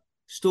going to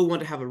still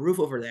want to have a roof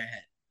over their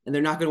head, and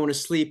they're not going to want to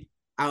sleep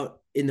out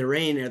in the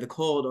rain or the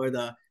cold or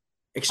the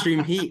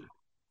extreme heat.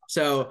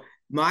 So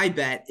my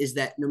bet is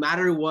that no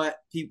matter what,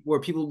 where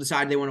people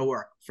decide they want to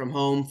work, from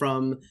home,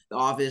 from the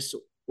office,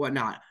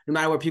 whatnot, no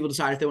matter where people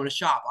decide if they want to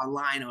shop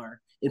online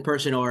or in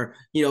person, or,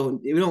 we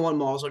don't want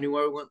malls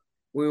anymore.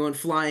 We want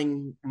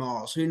flying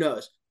malls. Who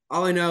knows?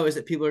 All I know is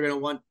that people are going to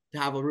want to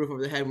have a roof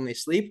over their head when they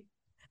sleep.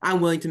 I'm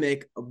willing to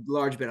make a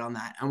large bet on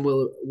that. I'm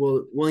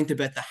willing to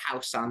bet the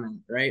house on that,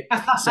 right?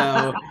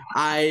 So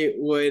I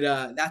would,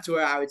 that's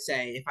where I would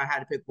say if I had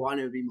to pick one,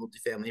 it would be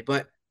multifamily.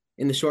 But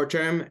in the short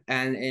term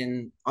and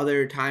in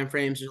other time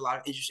frames, there's a lot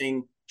of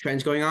interesting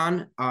trends going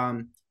on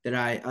that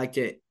I like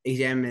to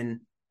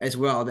examine as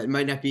well, that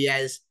might not be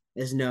as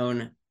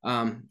known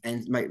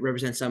and might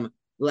represent some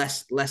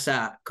less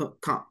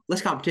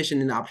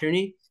competition in the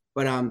opportunity.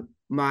 But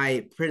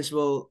my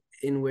principle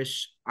in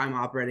which I'm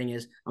operating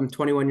is I'm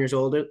 21 years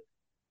old at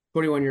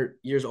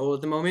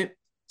the moment.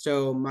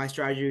 So my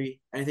strategy,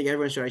 and I think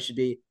everyone's strategy should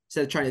be,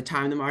 instead of trying to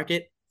time the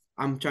market,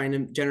 I'm trying to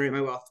generate my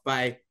wealth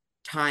by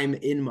time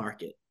in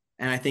market.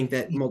 And I think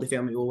that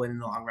multifamily will win in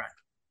the long run.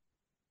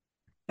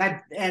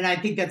 And I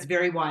think that's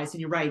very wise.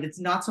 And you're right. It's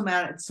not so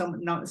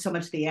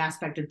much the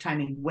aspect of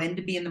timing when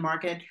to be in the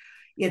market.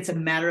 It's a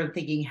matter of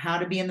thinking how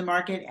to be in the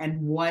market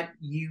and what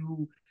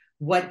you're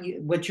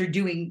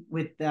doing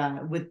with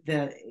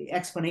the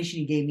explanation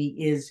you gave me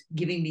is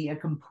giving me a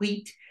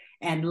complete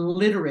and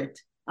literate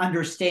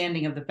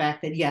understanding of the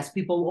fact that, yes,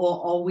 people will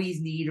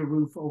always need a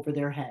roof over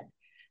their head.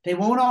 They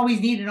won't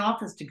always need an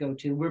office to go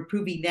to. We're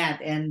proving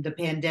that, and the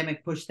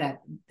pandemic pushed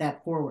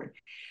that forward.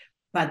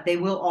 But they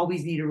will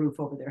always need a roof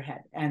over their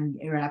head. And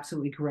you're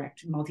absolutely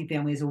correct.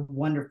 Multifamily is a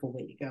wonderful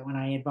way to go. And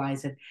I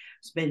advise it.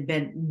 It's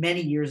been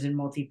many years in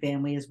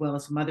multifamily as well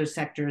as some other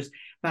sectors.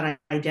 But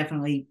I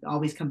definitely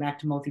always come back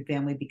to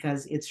multifamily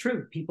because it's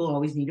true. People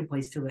always need a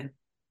place to live.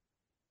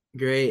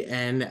 Great.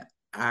 And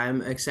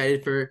I'm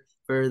excited for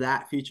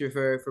that future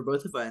for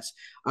both of us.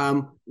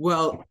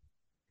 Well,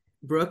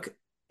 Brooke,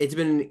 it's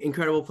been an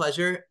incredible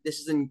pleasure. This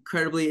is an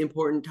incredibly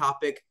important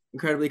topic,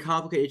 incredibly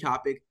complicated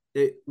topic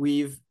that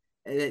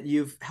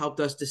you've helped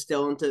us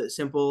distill into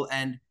simple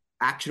and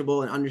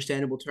actionable and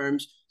understandable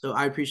terms. So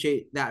I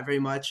appreciate that very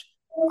much.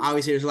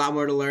 Obviously, there's a lot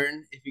more to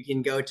learn. If you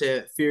can go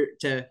to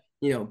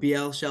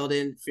BL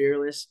Sheldon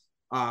Fearless,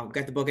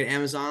 got the book at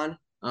Amazon.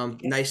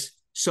 Nice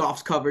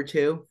soft cover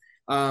too.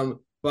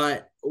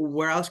 But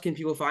where else can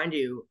people find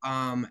you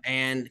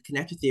and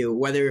connect with you,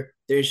 whether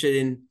they're interested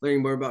in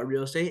learning more about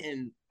real estate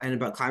and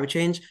about climate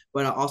change,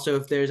 but also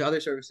if there's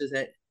other services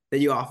that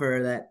you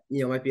offer that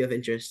might be of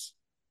interest?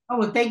 Oh,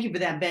 well, thank you for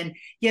that, Ben.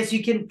 Yes,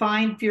 you can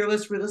find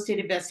Fearless Real Estate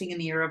Investing in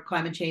the Era of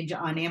Climate Change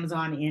on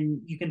Amazon,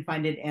 and you can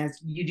find it as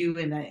you do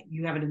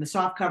you have it in the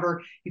soft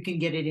cover. You can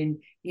get it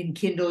in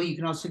Kindle. You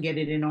can also get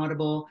it in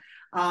Audible.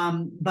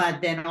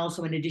 But then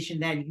also in addition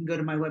to that, you can go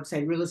to my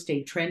website, Real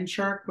Estate Trend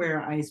Chart,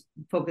 where I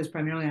focus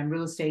primarily on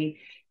real estate.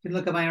 You can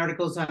look at my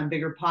articles on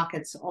Bigger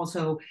Pockets.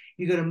 Also,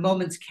 you go to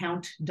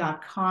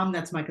momentscount.com.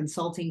 That's my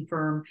consulting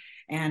firm.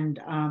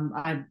 And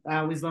I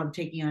always love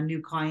taking on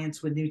new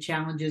clients with new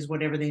challenges,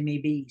 whatever they may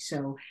be.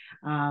 So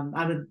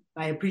I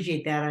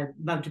appreciate that. I'd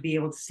love to be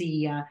able to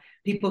see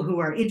people who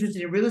are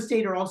interested in real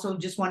estate or also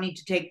just wanting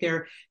to take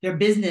their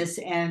business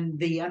and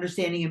the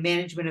understanding and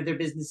management of their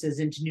businesses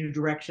into new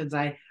directions.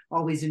 I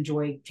always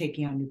enjoy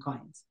taking on new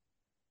clients.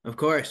 Of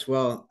course.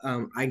 Well,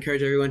 I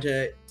encourage everyone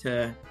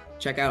to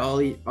check out all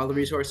the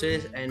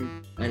resources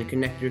and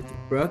connect with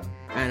Brooke.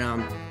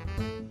 And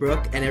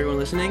Brooke and everyone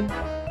listening,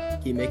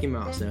 keep making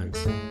milestones.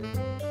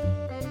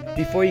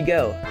 Before you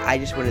go, I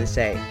just wanted to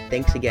say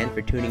thanks again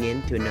for tuning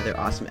in to another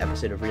awesome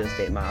episode of Real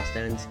Estate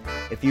Milestones.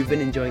 If you've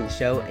been enjoying the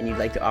show and you'd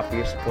like to offer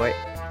your support,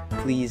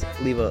 please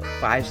leave a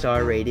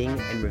 5-star rating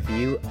and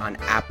review on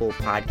Apple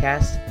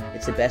Podcasts.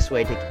 It's the best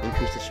way to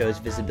increase the show's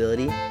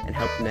visibility and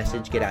help the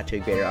message get out to a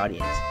greater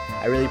audience.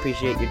 I really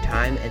appreciate your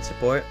time and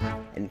support,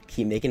 and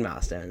keep making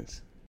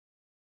milestones.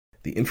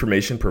 The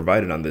information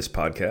provided on this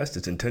podcast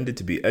is intended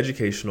to be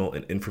educational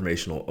and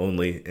informational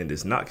only and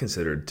is not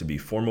considered to be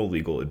formal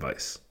legal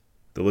advice.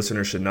 The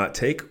listener should not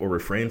take or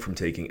refrain from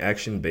taking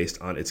action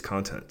based on its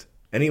content.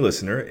 Any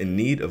listener in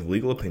need of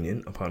legal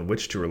opinion upon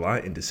which to rely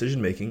in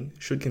decision-making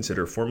should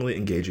consider formally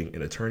engaging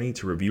an attorney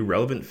to review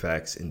relevant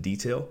facts in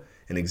detail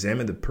and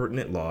examine the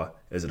pertinent law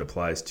as it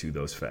applies to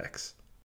those facts.